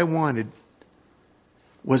bike that I wanted,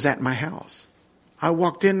 was at my house. I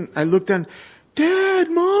walked in, I looked down, Dad,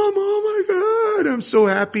 Mom, oh my God, I'm so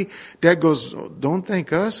happy. Dad goes, don't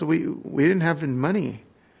thank us. We didn't have any money.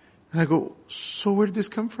 And I go, so where did this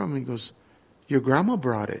come from? And he goes, your grandma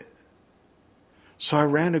brought it. So I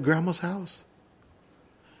ran to Grandma's house.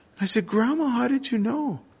 I said, Grandma, how did you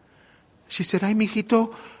know? She said, ay,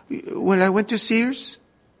 mijito, when I went to Sears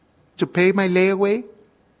to pay my layaway,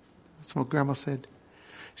 that's what Grandma said.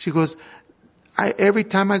 She goes, every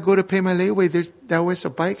time I go to pay my layaway, there was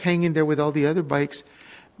a bike hanging there with all the other bikes.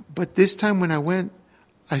 But this time when I went,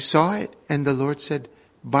 I saw it, and the Lord said,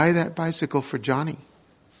 buy that bicycle for Johnny.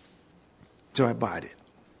 So I bought it.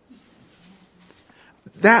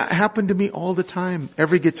 That happened to me all the time.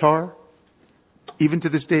 Every guitar, even to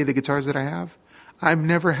this day, the guitars that I have, I've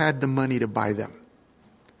never had the money to buy them.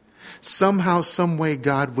 Somehow, some way,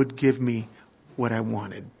 God would give me what I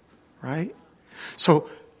wanted, right? So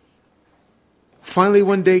Finally,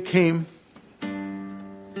 one day came.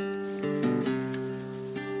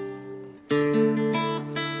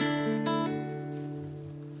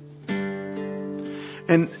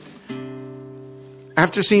 And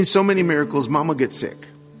after seeing so many miracles, Mama gets sick.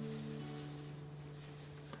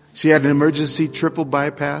 She had an emergency triple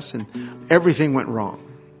bypass and everything went wrong.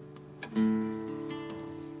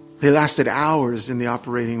 They lasted hours in the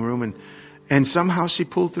operating room and somehow she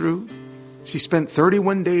pulled through. She spent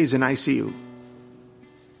 31 days in ICU.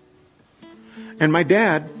 And my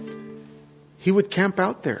dad, he would camp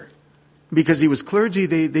out there. Because he was clergy,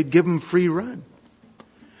 they'd give him free run.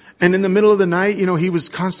 And in the middle of the night, he was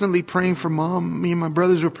constantly praying for Mom. Me and my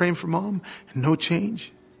brothers were praying for Mom, and no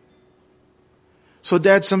change. So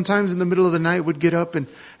Dad sometimes in the middle of the night would get up and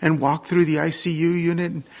walk through the ICU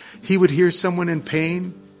unit, and he would hear someone in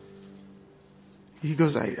pain. He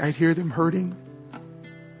goes, I'd hear them hurting.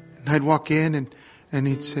 And I'd walk in and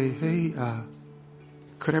he'd say, hey,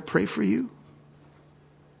 could I pray for you?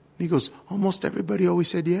 And he goes, almost everybody always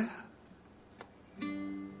said, yeah.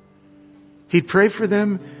 He'd pray for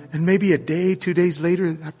them, and maybe a day, 2 days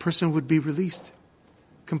later, that person would be released.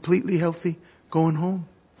 Completely healthy, going home.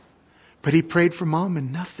 But he prayed for Mom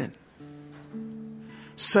and nothing.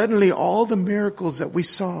 Suddenly, all the miracles that we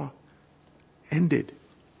saw ended.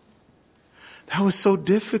 That was so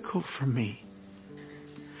difficult for me.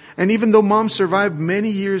 And even though Mom survived many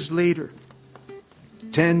years later,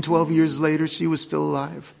 10, 12 years later, she was still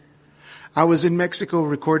alive. I was in Mexico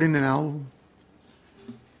recording an album.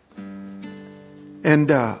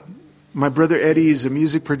 And my brother Eddie is a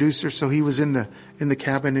music producer, so he was in the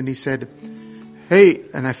cabin, and he said, hey,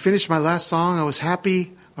 and I finished my last song. I was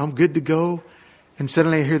happy. I'm good to go. And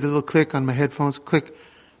suddenly I hear the little click on my headphones. Click.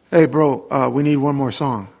 Hey, bro, we need one more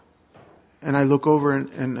song. And I look over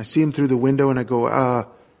and I see him through the window, and I go, I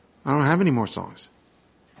don't have any more songs.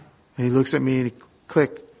 And he looks at me and he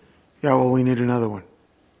click. Yeah, well, we need another one.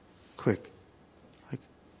 Click.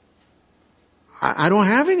 I don't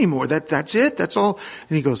have any more. That's it. That's all.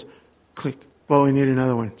 And he goes, click. Well, we need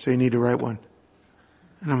another one. So you need to write one.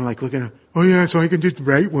 And I'm like looking at him. Oh, yeah, so I can just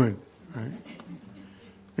write one. Right?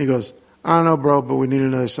 He goes, I don't know, bro, but we need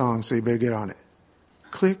another song, so you better get on it.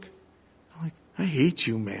 Click. I'm like, I hate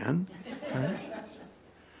you, man. Right?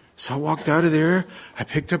 So I walked out of there. I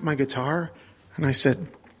picked up my guitar, and I said,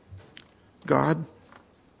 God,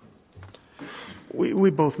 we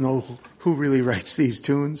both know who really writes these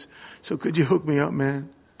tunes. So could you hook me up, man?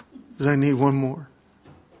 Because I need one more.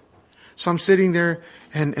 So I'm sitting there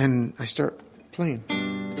and I start playing.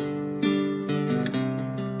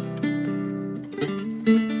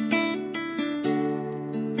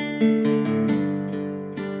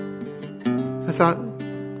 I thought,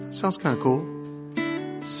 sounds kind of cool.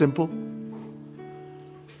 Simple.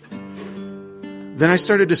 Then I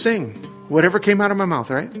started to sing. Whatever came out of my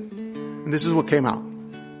mouth, right? And this is what came out.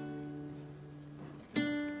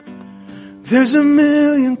 There's a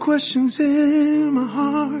million questions in my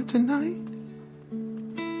heart tonight.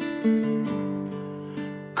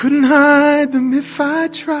 Couldn't hide them if I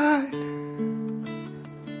tried.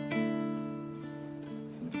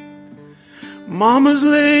 Mama's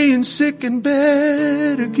laying sick in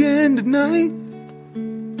bed again tonight.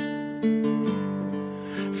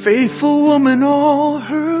 Faithful woman all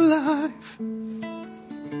her life.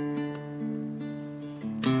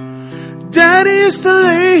 Daddy used to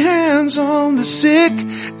lay hands on the sick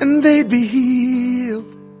and they'd be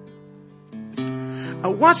healed. I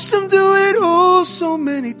watched him do it oh so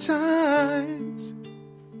many times.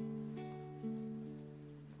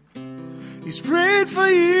 He's prayed for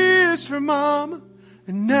years for Mama,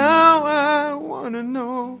 and now I want to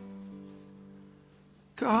know,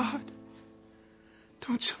 God,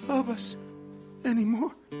 don't you love us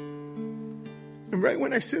anymore? And right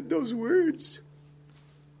when I said those words,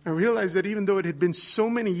 I realized that even though it had been so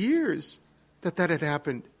many years that had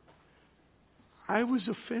happened, I was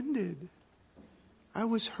offended. I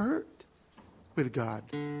was hurt with God.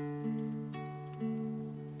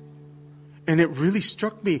 And it really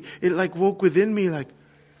struck me. It like woke within me like,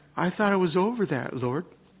 I thought I was over that, Lord.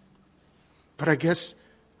 But I guess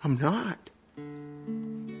I'm not.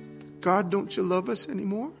 God, don't you love us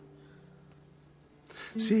anymore?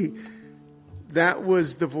 See, that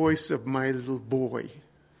was the voice of my little boy.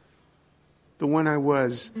 The one I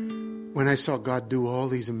was when I saw God do all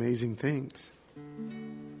these amazing things.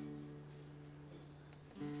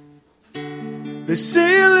 They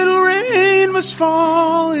say a little rain must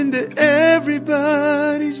fall into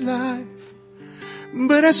everybody's life.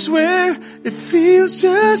 But I swear it feels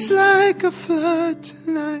just like a flood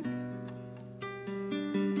tonight.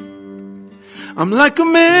 I'm like a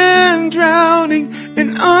man drowning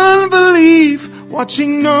in unbelief,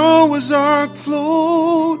 watching Noah's ark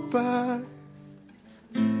float by.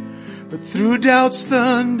 But through doubt's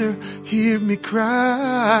thunder, hear me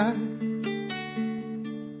cry.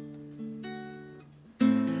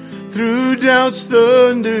 Through doubt's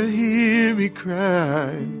thunder, hear me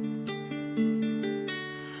cry.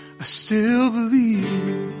 I still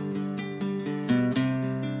believe.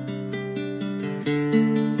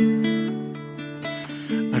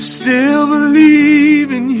 I still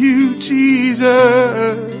believe in you,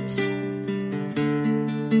 Jesus.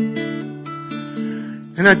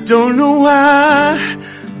 And I don't know why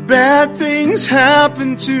bad things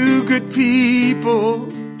happen to good people.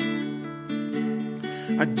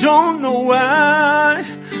 I don't know why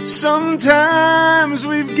sometimes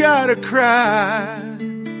we've got to cry.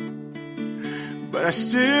 But I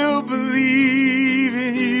still believe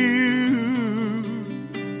in you.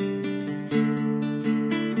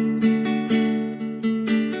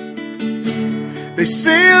 They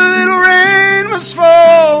say a little rain must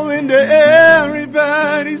fall into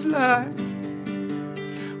everybody's life.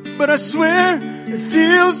 But I swear it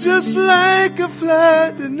feels just like a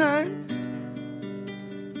flood tonight.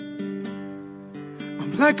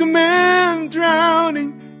 I'm like a man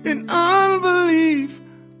drowning in unbelief,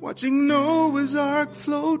 watching Noah's ark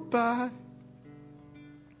float by.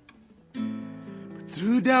 But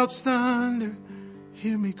through doubt's thunder,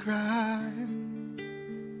 hear me cry.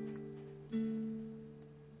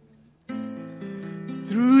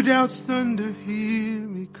 Through doubt's thunder, hear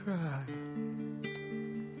me cry.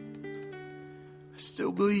 I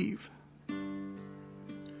still believe.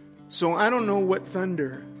 So I don't know what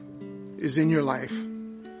thunder is in your life.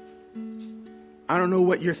 I don't know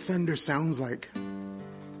what your thunder sounds like.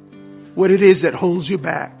 What it is that holds you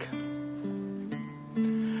back.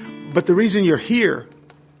 But the reason you're here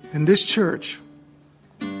in this church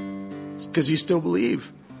is because you still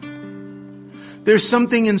believe. There's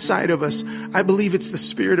something inside of us. I believe it's the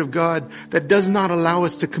Spirit of God that does not allow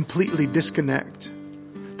us to completely disconnect,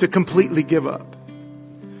 to completely give up.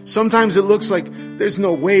 Sometimes it looks like there's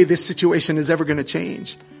no way this situation is ever going to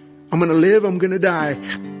change. I'm going to live, I'm going to die,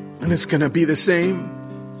 and it's going to be the same.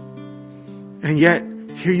 And yet,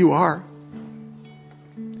 here you are.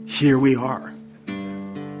 Here we are.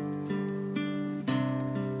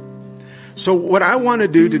 So what I want to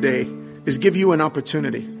do today is give you an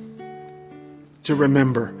opportunity to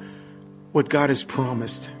remember what God has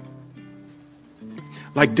promised.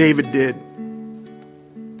 Like David did.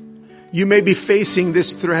 You may be facing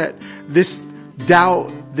this threat, this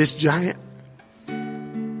doubt, this giant.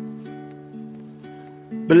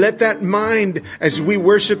 But let that mind, as we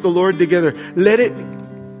worship the Lord together, let it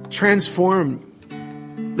transform.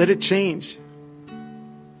 Let it change.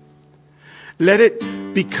 Let it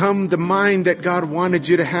become the mind that God wanted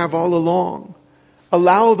you to have all along.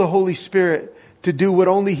 Allow the Holy Spirit to do what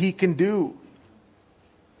only He can do.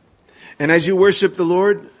 And as you worship the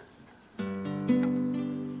Lord,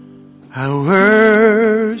 I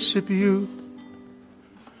worship you,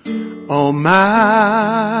 Almighty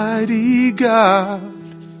God.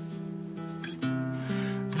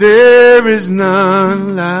 There is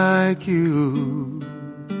none like you.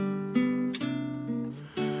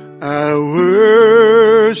 I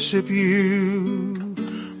worship you,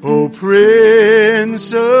 O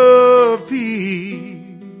Prince of Peace.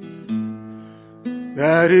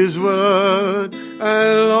 That is what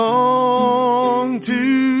I long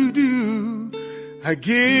to do. I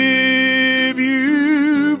give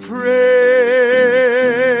you praise,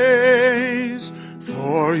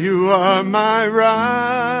 for you are my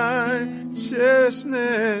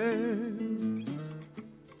righteousness.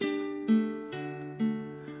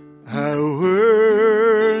 I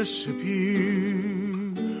worship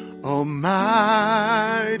you,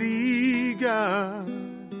 Almighty God.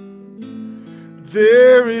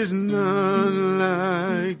 There is none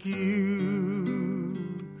like you.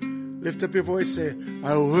 Lift up your voice, say,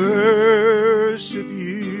 I worship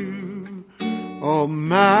you,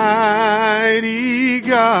 Almighty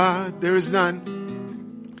God. There is none.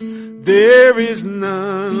 There is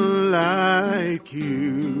none like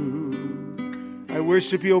you. I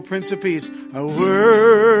worship you, O Prince of Peace. I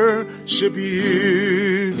worship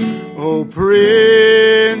you, O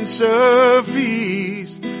Prince of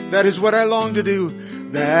Peace. That is what I long to do.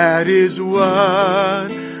 That is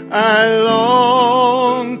what I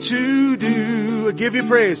long to do. I give you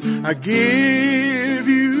praise. I give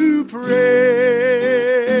you praise.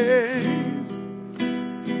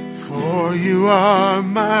 For you are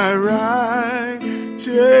my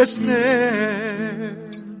righteousness.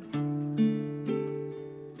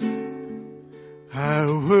 I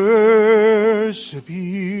worship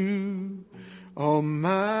you,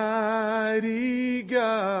 Almighty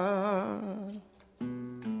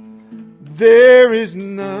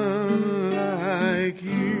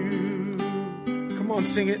Come on,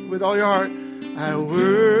 sing it with all your heart. I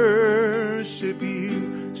worship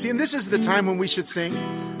you. See, and this is the time when we should sing,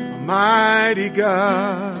 Almighty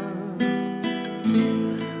God,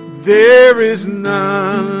 there is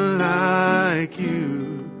none like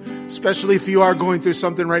you. Especially if you are going through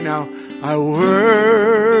something right now. I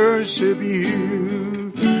worship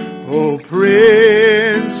you, O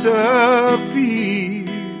Prince of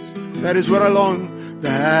Peace. That is what I long.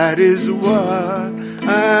 That is what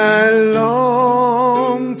I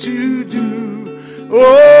long to do.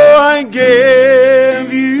 Oh, I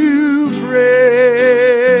give you praise,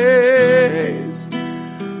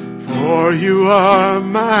 for you are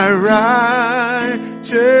my righteousness.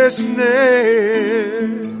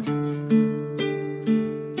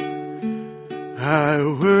 I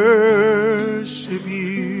worship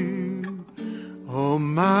you,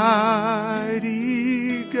 Almighty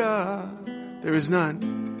God. There is none.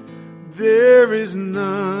 There is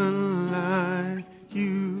none like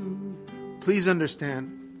you. Please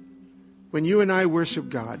understand, when you and I worship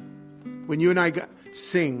God, when you and I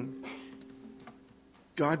sing,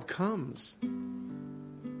 God comes.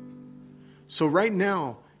 So right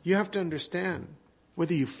now, you have to understand,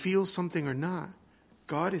 whether you feel something or not,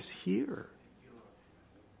 God is here.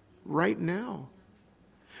 Right now.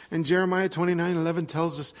 And Jeremiah 29:11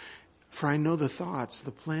 tells us, for I know the thoughts,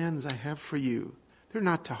 the plans I have for you. They're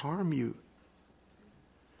not to harm you.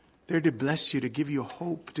 They're to bless you, to give you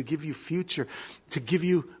hope, to give you future, to give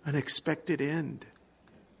you an expected end.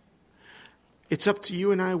 It's up to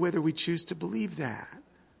you and I whether we choose to believe that.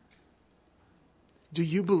 Do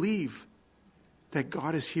you believe that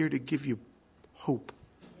God is here to give you hope?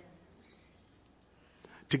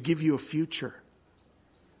 To give you a future?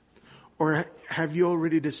 Or have you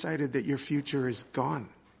already decided that your future is gone?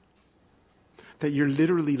 That you're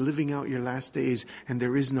literally living out your last days and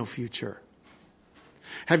there is no future?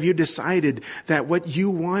 Have you decided that what you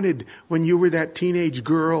wanted when you were that teenage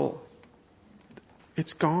girl,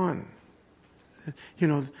 it's gone? You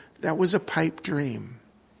know, that was a pipe dream.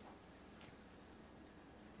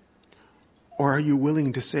 Or are you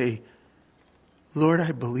willing to say, Lord,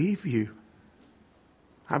 I believe you.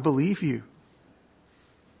 I believe you.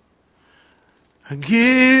 I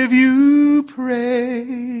give you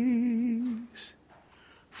praise,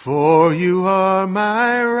 for you are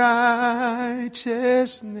my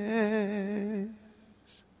righteousness.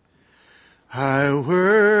 I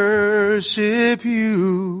worship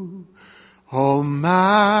you,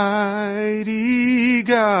 Almighty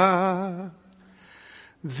God.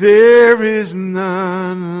 There is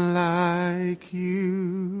none like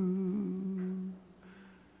you.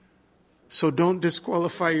 So don't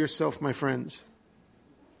disqualify yourself, my friends.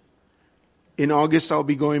 In August, I'll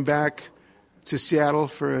be going back to Seattle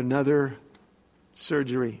for another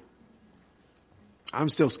surgery. I'm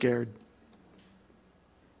still scared.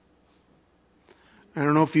 I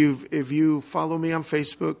don't know if you follow me on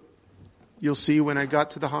Facebook, you'll see when I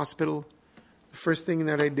got to the hospital, the first thing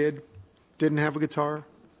that I didn't have a guitar,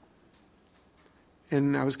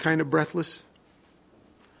 and I was kind of breathless.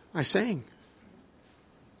 I sang.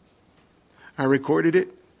 I recorded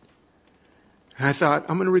it, and I thought,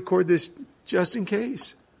 I'm going to record this just in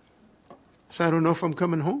case. So I don't know if I'm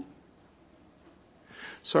coming home.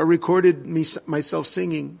 So I recorded myself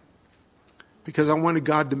singing because I wanted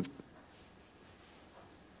God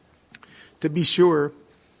to be sure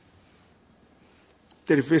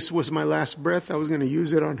that if this was my last breath, I was going to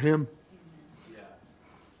use it on Him.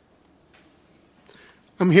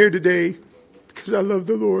 I'm here today because I love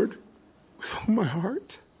the Lord with all my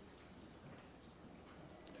heart.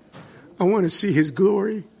 I want to see His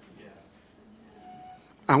glory.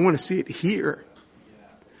 I want to see it here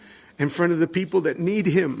in front of the people that need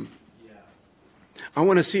Him. I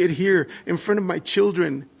want to see it here in front of my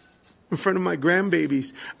children, in front of my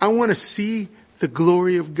grandbabies. I want to see the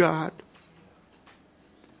glory of God.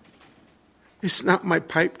 It's not my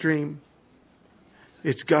pipe dream.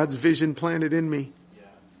 It's God's vision planted in me.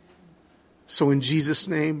 So in Jesus'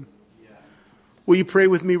 name, will you pray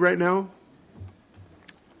with me right now?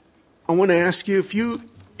 I want to ask you if you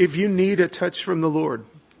need a touch from the Lord.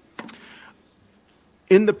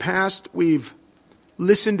 In the past, we've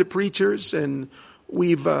listened to preachers and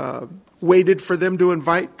we've waited for them to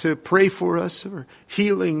invite to pray for us, for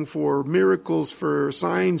healing, for miracles, for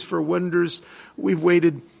signs, for wonders. We've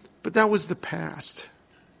waited, but that was the past.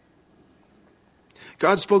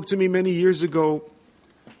 God spoke to me many years ago,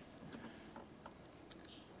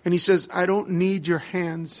 and He says, I don't need your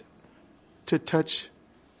hands to touch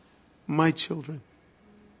my children.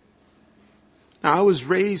 Now, I was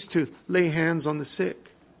raised to lay hands on the sick.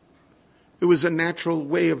 It was a natural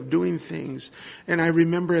way of doing things. And I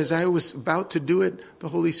remember as I was about to do it, the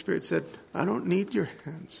Holy Spirit said, I don't need your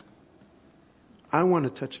hands. I want to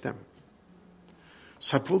touch them.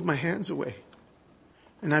 So I pulled my hands away.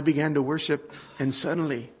 And I began to worship. And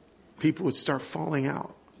suddenly, people would start falling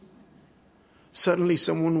out. Suddenly,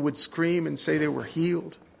 someone would scream and say they were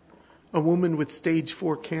healed. A woman with stage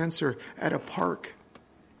 4 cancer at a park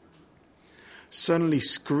suddenly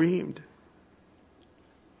screamed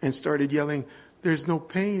and started yelling, there's no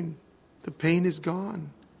pain. The pain is gone.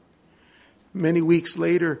 Many weeks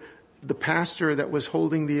later, the pastor that was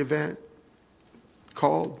holding the event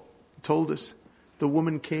told us, the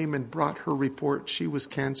woman came and brought her report. She was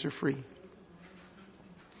cancer-free.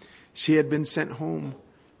 She had been sent home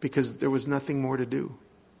because there was nothing more to do.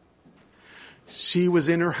 She was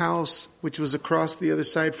in her house, which was across the other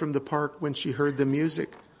side from the park, when she heard the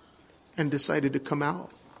music and decided to come out.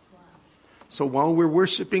 So while we're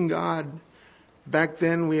worshiping God, back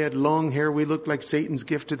then we had long hair. We looked like Satan's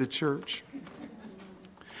gift to the church.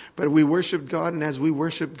 But we worshiped God, and as we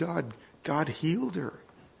worshiped God, God healed her.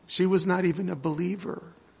 She was not even a believer.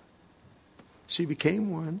 She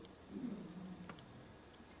became one.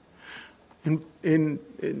 In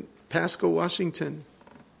Pasco, Washington,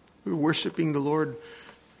 we were worshiping the Lord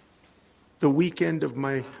the weekend of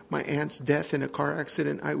my aunt's death in a car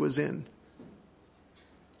accident I was in.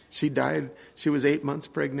 She died. She was 8 months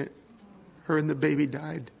pregnant. Her and the baby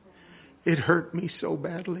died. It hurt me so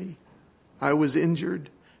badly. I was injured,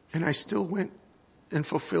 and I still went and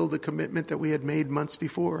fulfilled the commitment that we had made months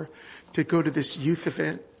before to go to this youth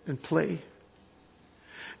event and play.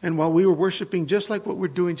 And while we were worshiping, just like what we're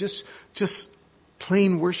doing, just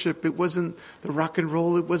plain worship. It wasn't the rock and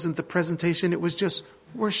roll. It wasn't the presentation. It was just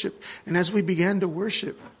worship. And as we began to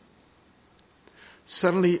worship,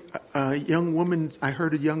 suddenly I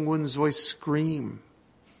heard a young woman's voice scream.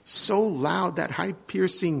 So loud, that high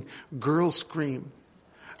piercing girl scream.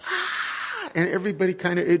 Ah! And everybody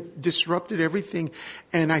it disrupted everything.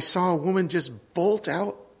 And I saw a woman just bolt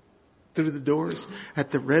out through the doors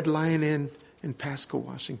at the Red Lion Inn in Pasco,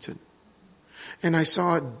 Washington. And I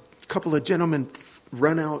saw a couple of gentlemen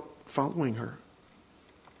run out following her.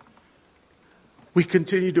 We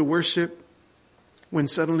continued to worship when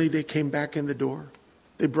suddenly they came back in the door.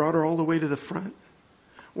 They brought her all the way to the front.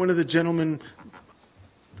 One of the gentlemen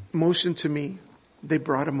motioned to me. They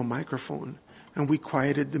brought him a microphone, and we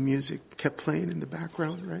quieted the music, kept playing in the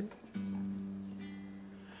background, right?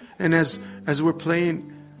 And as we're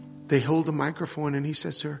playing, they hold the microphone, and he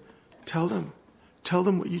says to her, tell them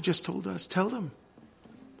what you just told us. Tell them.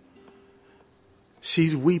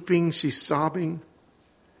 She's weeping. She's sobbing.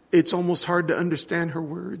 It's almost hard to understand her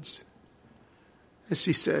words. As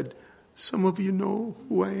she said, some of you know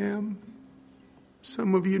who I am.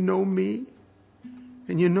 Some of you know me.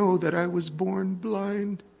 And you know that I was born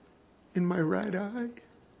blind in my right eye.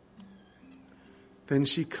 Then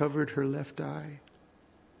she covered her left eye.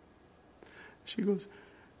 She goes,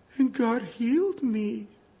 and God healed me.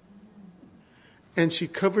 And she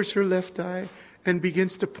covers her left eye and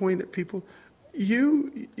begins to point at people.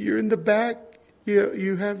 You're in the back.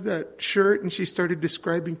 You have that shirt. And she started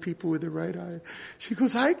describing people with her right eye. She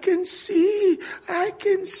goes, I can see.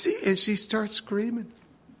 And she starts screaming.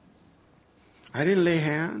 I didn't lay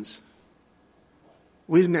hands.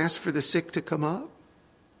 We didn't ask for the sick to come up.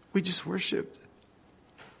 We just worshiped.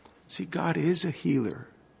 See, God is a healer.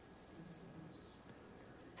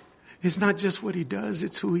 It's not just what he does,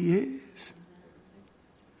 it's who he is.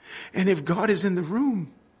 And if God is in the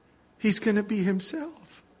room, he's going to be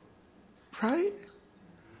himself. Right?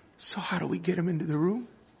 So how do we get him into the room?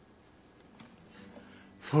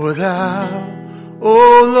 For thou,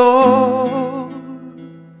 O Lord,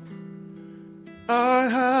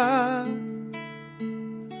 art high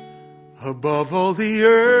above all the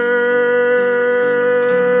earth.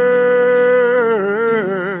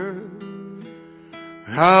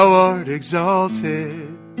 Thou art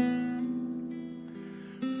exalted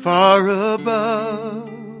far above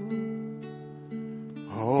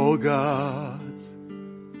all gods.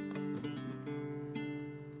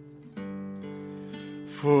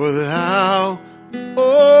 For thou,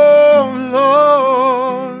 O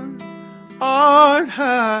Lord, art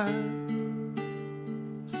high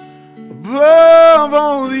above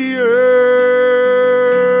all the earth.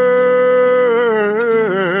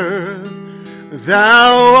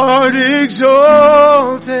 Thou art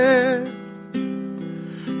exalted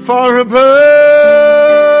far above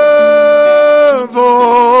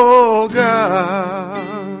all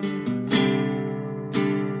God.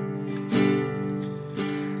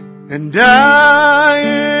 And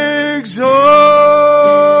I exalt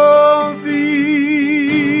thee.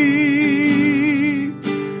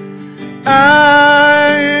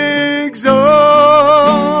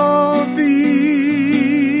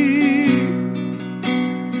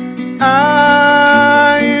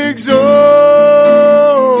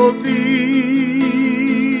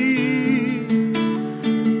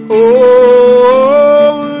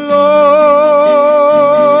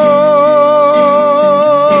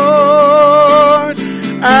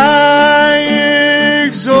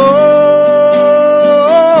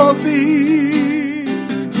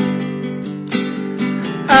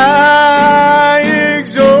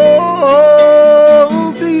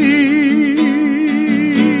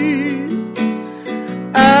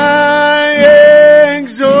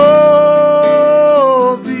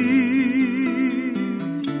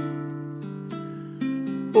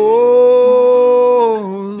 Oh,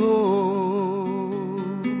 Lord.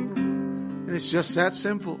 And it's just that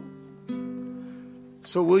simple.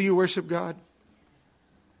 So will you worship God?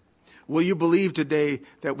 Will you believe today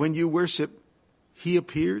that when you worship, He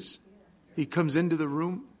appears? He comes into the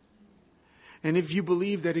room? And if you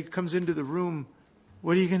believe that He comes into the room,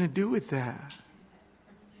 what are you going to do with that?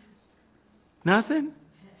 Nothing?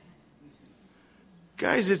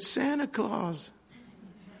 Guys, it's Santa Claus.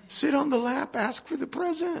 Sit on the lap, ask for the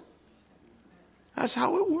present. That's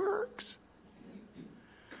how it works.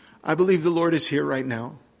 I believe the Lord is here right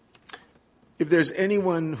now. If there's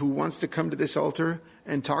anyone who wants to come to this altar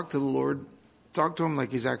and talk to the Lord, talk to Him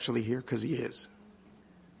like He's actually here, because He is.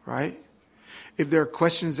 Right? If there are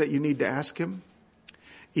questions that you need to ask Him,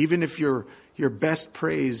 even if your best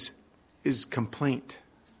praise is complaint,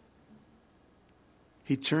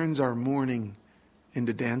 He turns our mourning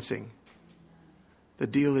into dancing. The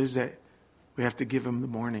deal is that we have to give Him the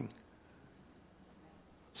morning.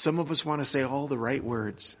 Some of us want to say all the right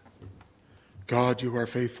words. God, you are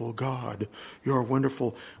faithful. God, you are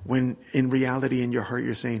wonderful. When in reality, in your heart,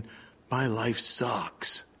 you're saying, my life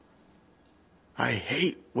sucks. I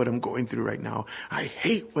hate what I'm going through right now. I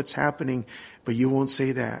hate what's happening. But you won't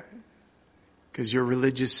say that because your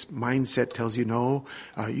religious mindset tells you, no,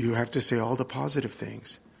 you have to say all the positive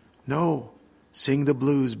things. No, sing the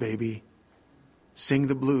blues, baby. Sing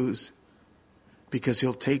the blues. Because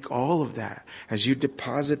He'll take all of that as you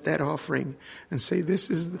deposit that offering and say, this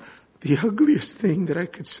is the ugliest thing that I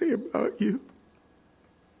could say about you.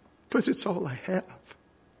 But it's all I have.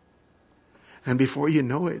 And before you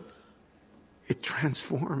know it, it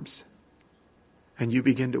transforms. And you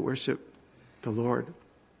begin to worship the Lord.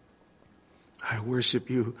 I worship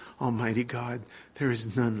you, Almighty God. There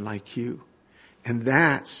is none like you. And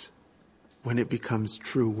that's when it becomes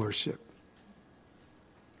true worship.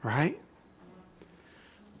 Right?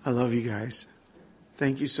 I love you guys.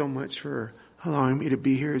 Thank you so much for allowing me to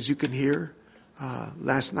be here. As you can hear,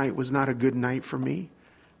 last night was not a good night for me.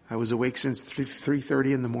 I was awake since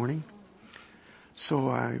 3:30 in the morning. So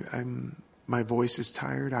my voice is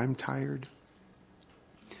tired. I'm tired.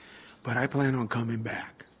 But I plan on coming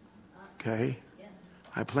back. Okay?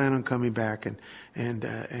 I plan on coming back and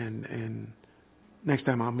next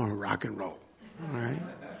time I'm going to rock and roll. All right?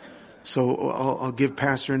 So I'll give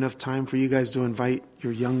Pastor enough time for you guys to invite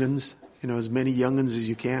your young'uns, as many young'uns as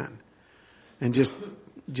you can. And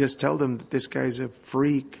just tell them that this guy's a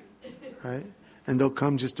freak, right? And they'll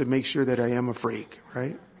come just to make sure that I am a freak,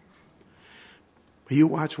 right? But you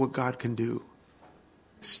watch what God can do.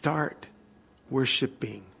 Start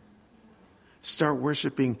worshiping. Start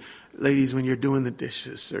worshiping, ladies, when you're doing the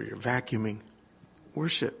dishes or you're vacuuming.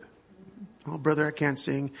 Worship. Oh, brother, I can't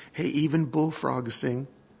sing. Hey, even bullfrogs sing.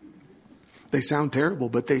 They sound terrible,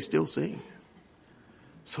 but they still sing.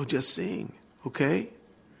 So just sing, okay?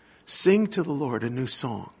 Sing to the Lord a new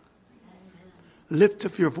song. Lift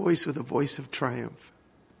up your voice with a voice of triumph.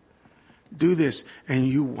 Do this, and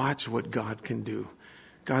you watch what God can do.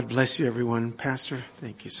 God bless you, everyone. Pastor,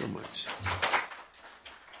 thank you so much.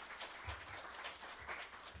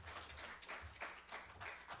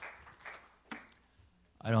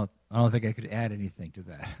 I don't think I could add anything to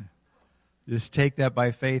that. Just take that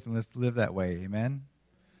by faith and let's live that way. Amen.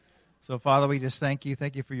 So, Father, we just thank you.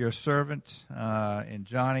 Thank you for your servant in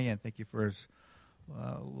Johnny, and thank you for his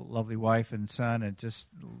lovely wife and son, and just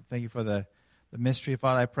thank you for the mystery.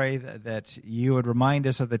 Father, I pray that you would remind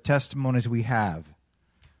us of the testimonies we have.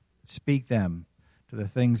 Speak them to the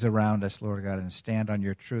things around us, Lord God, and stand on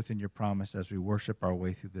your truth and your promise as we worship our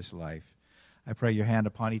way through this life. I pray your hand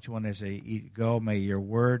upon each one as they go. May your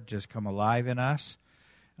word just come alive in us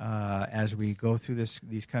as we go through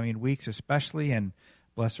these coming weeks especially, and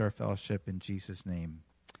bless our fellowship in Jesus' name.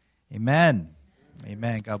 Amen.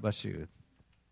 Amen. God bless you.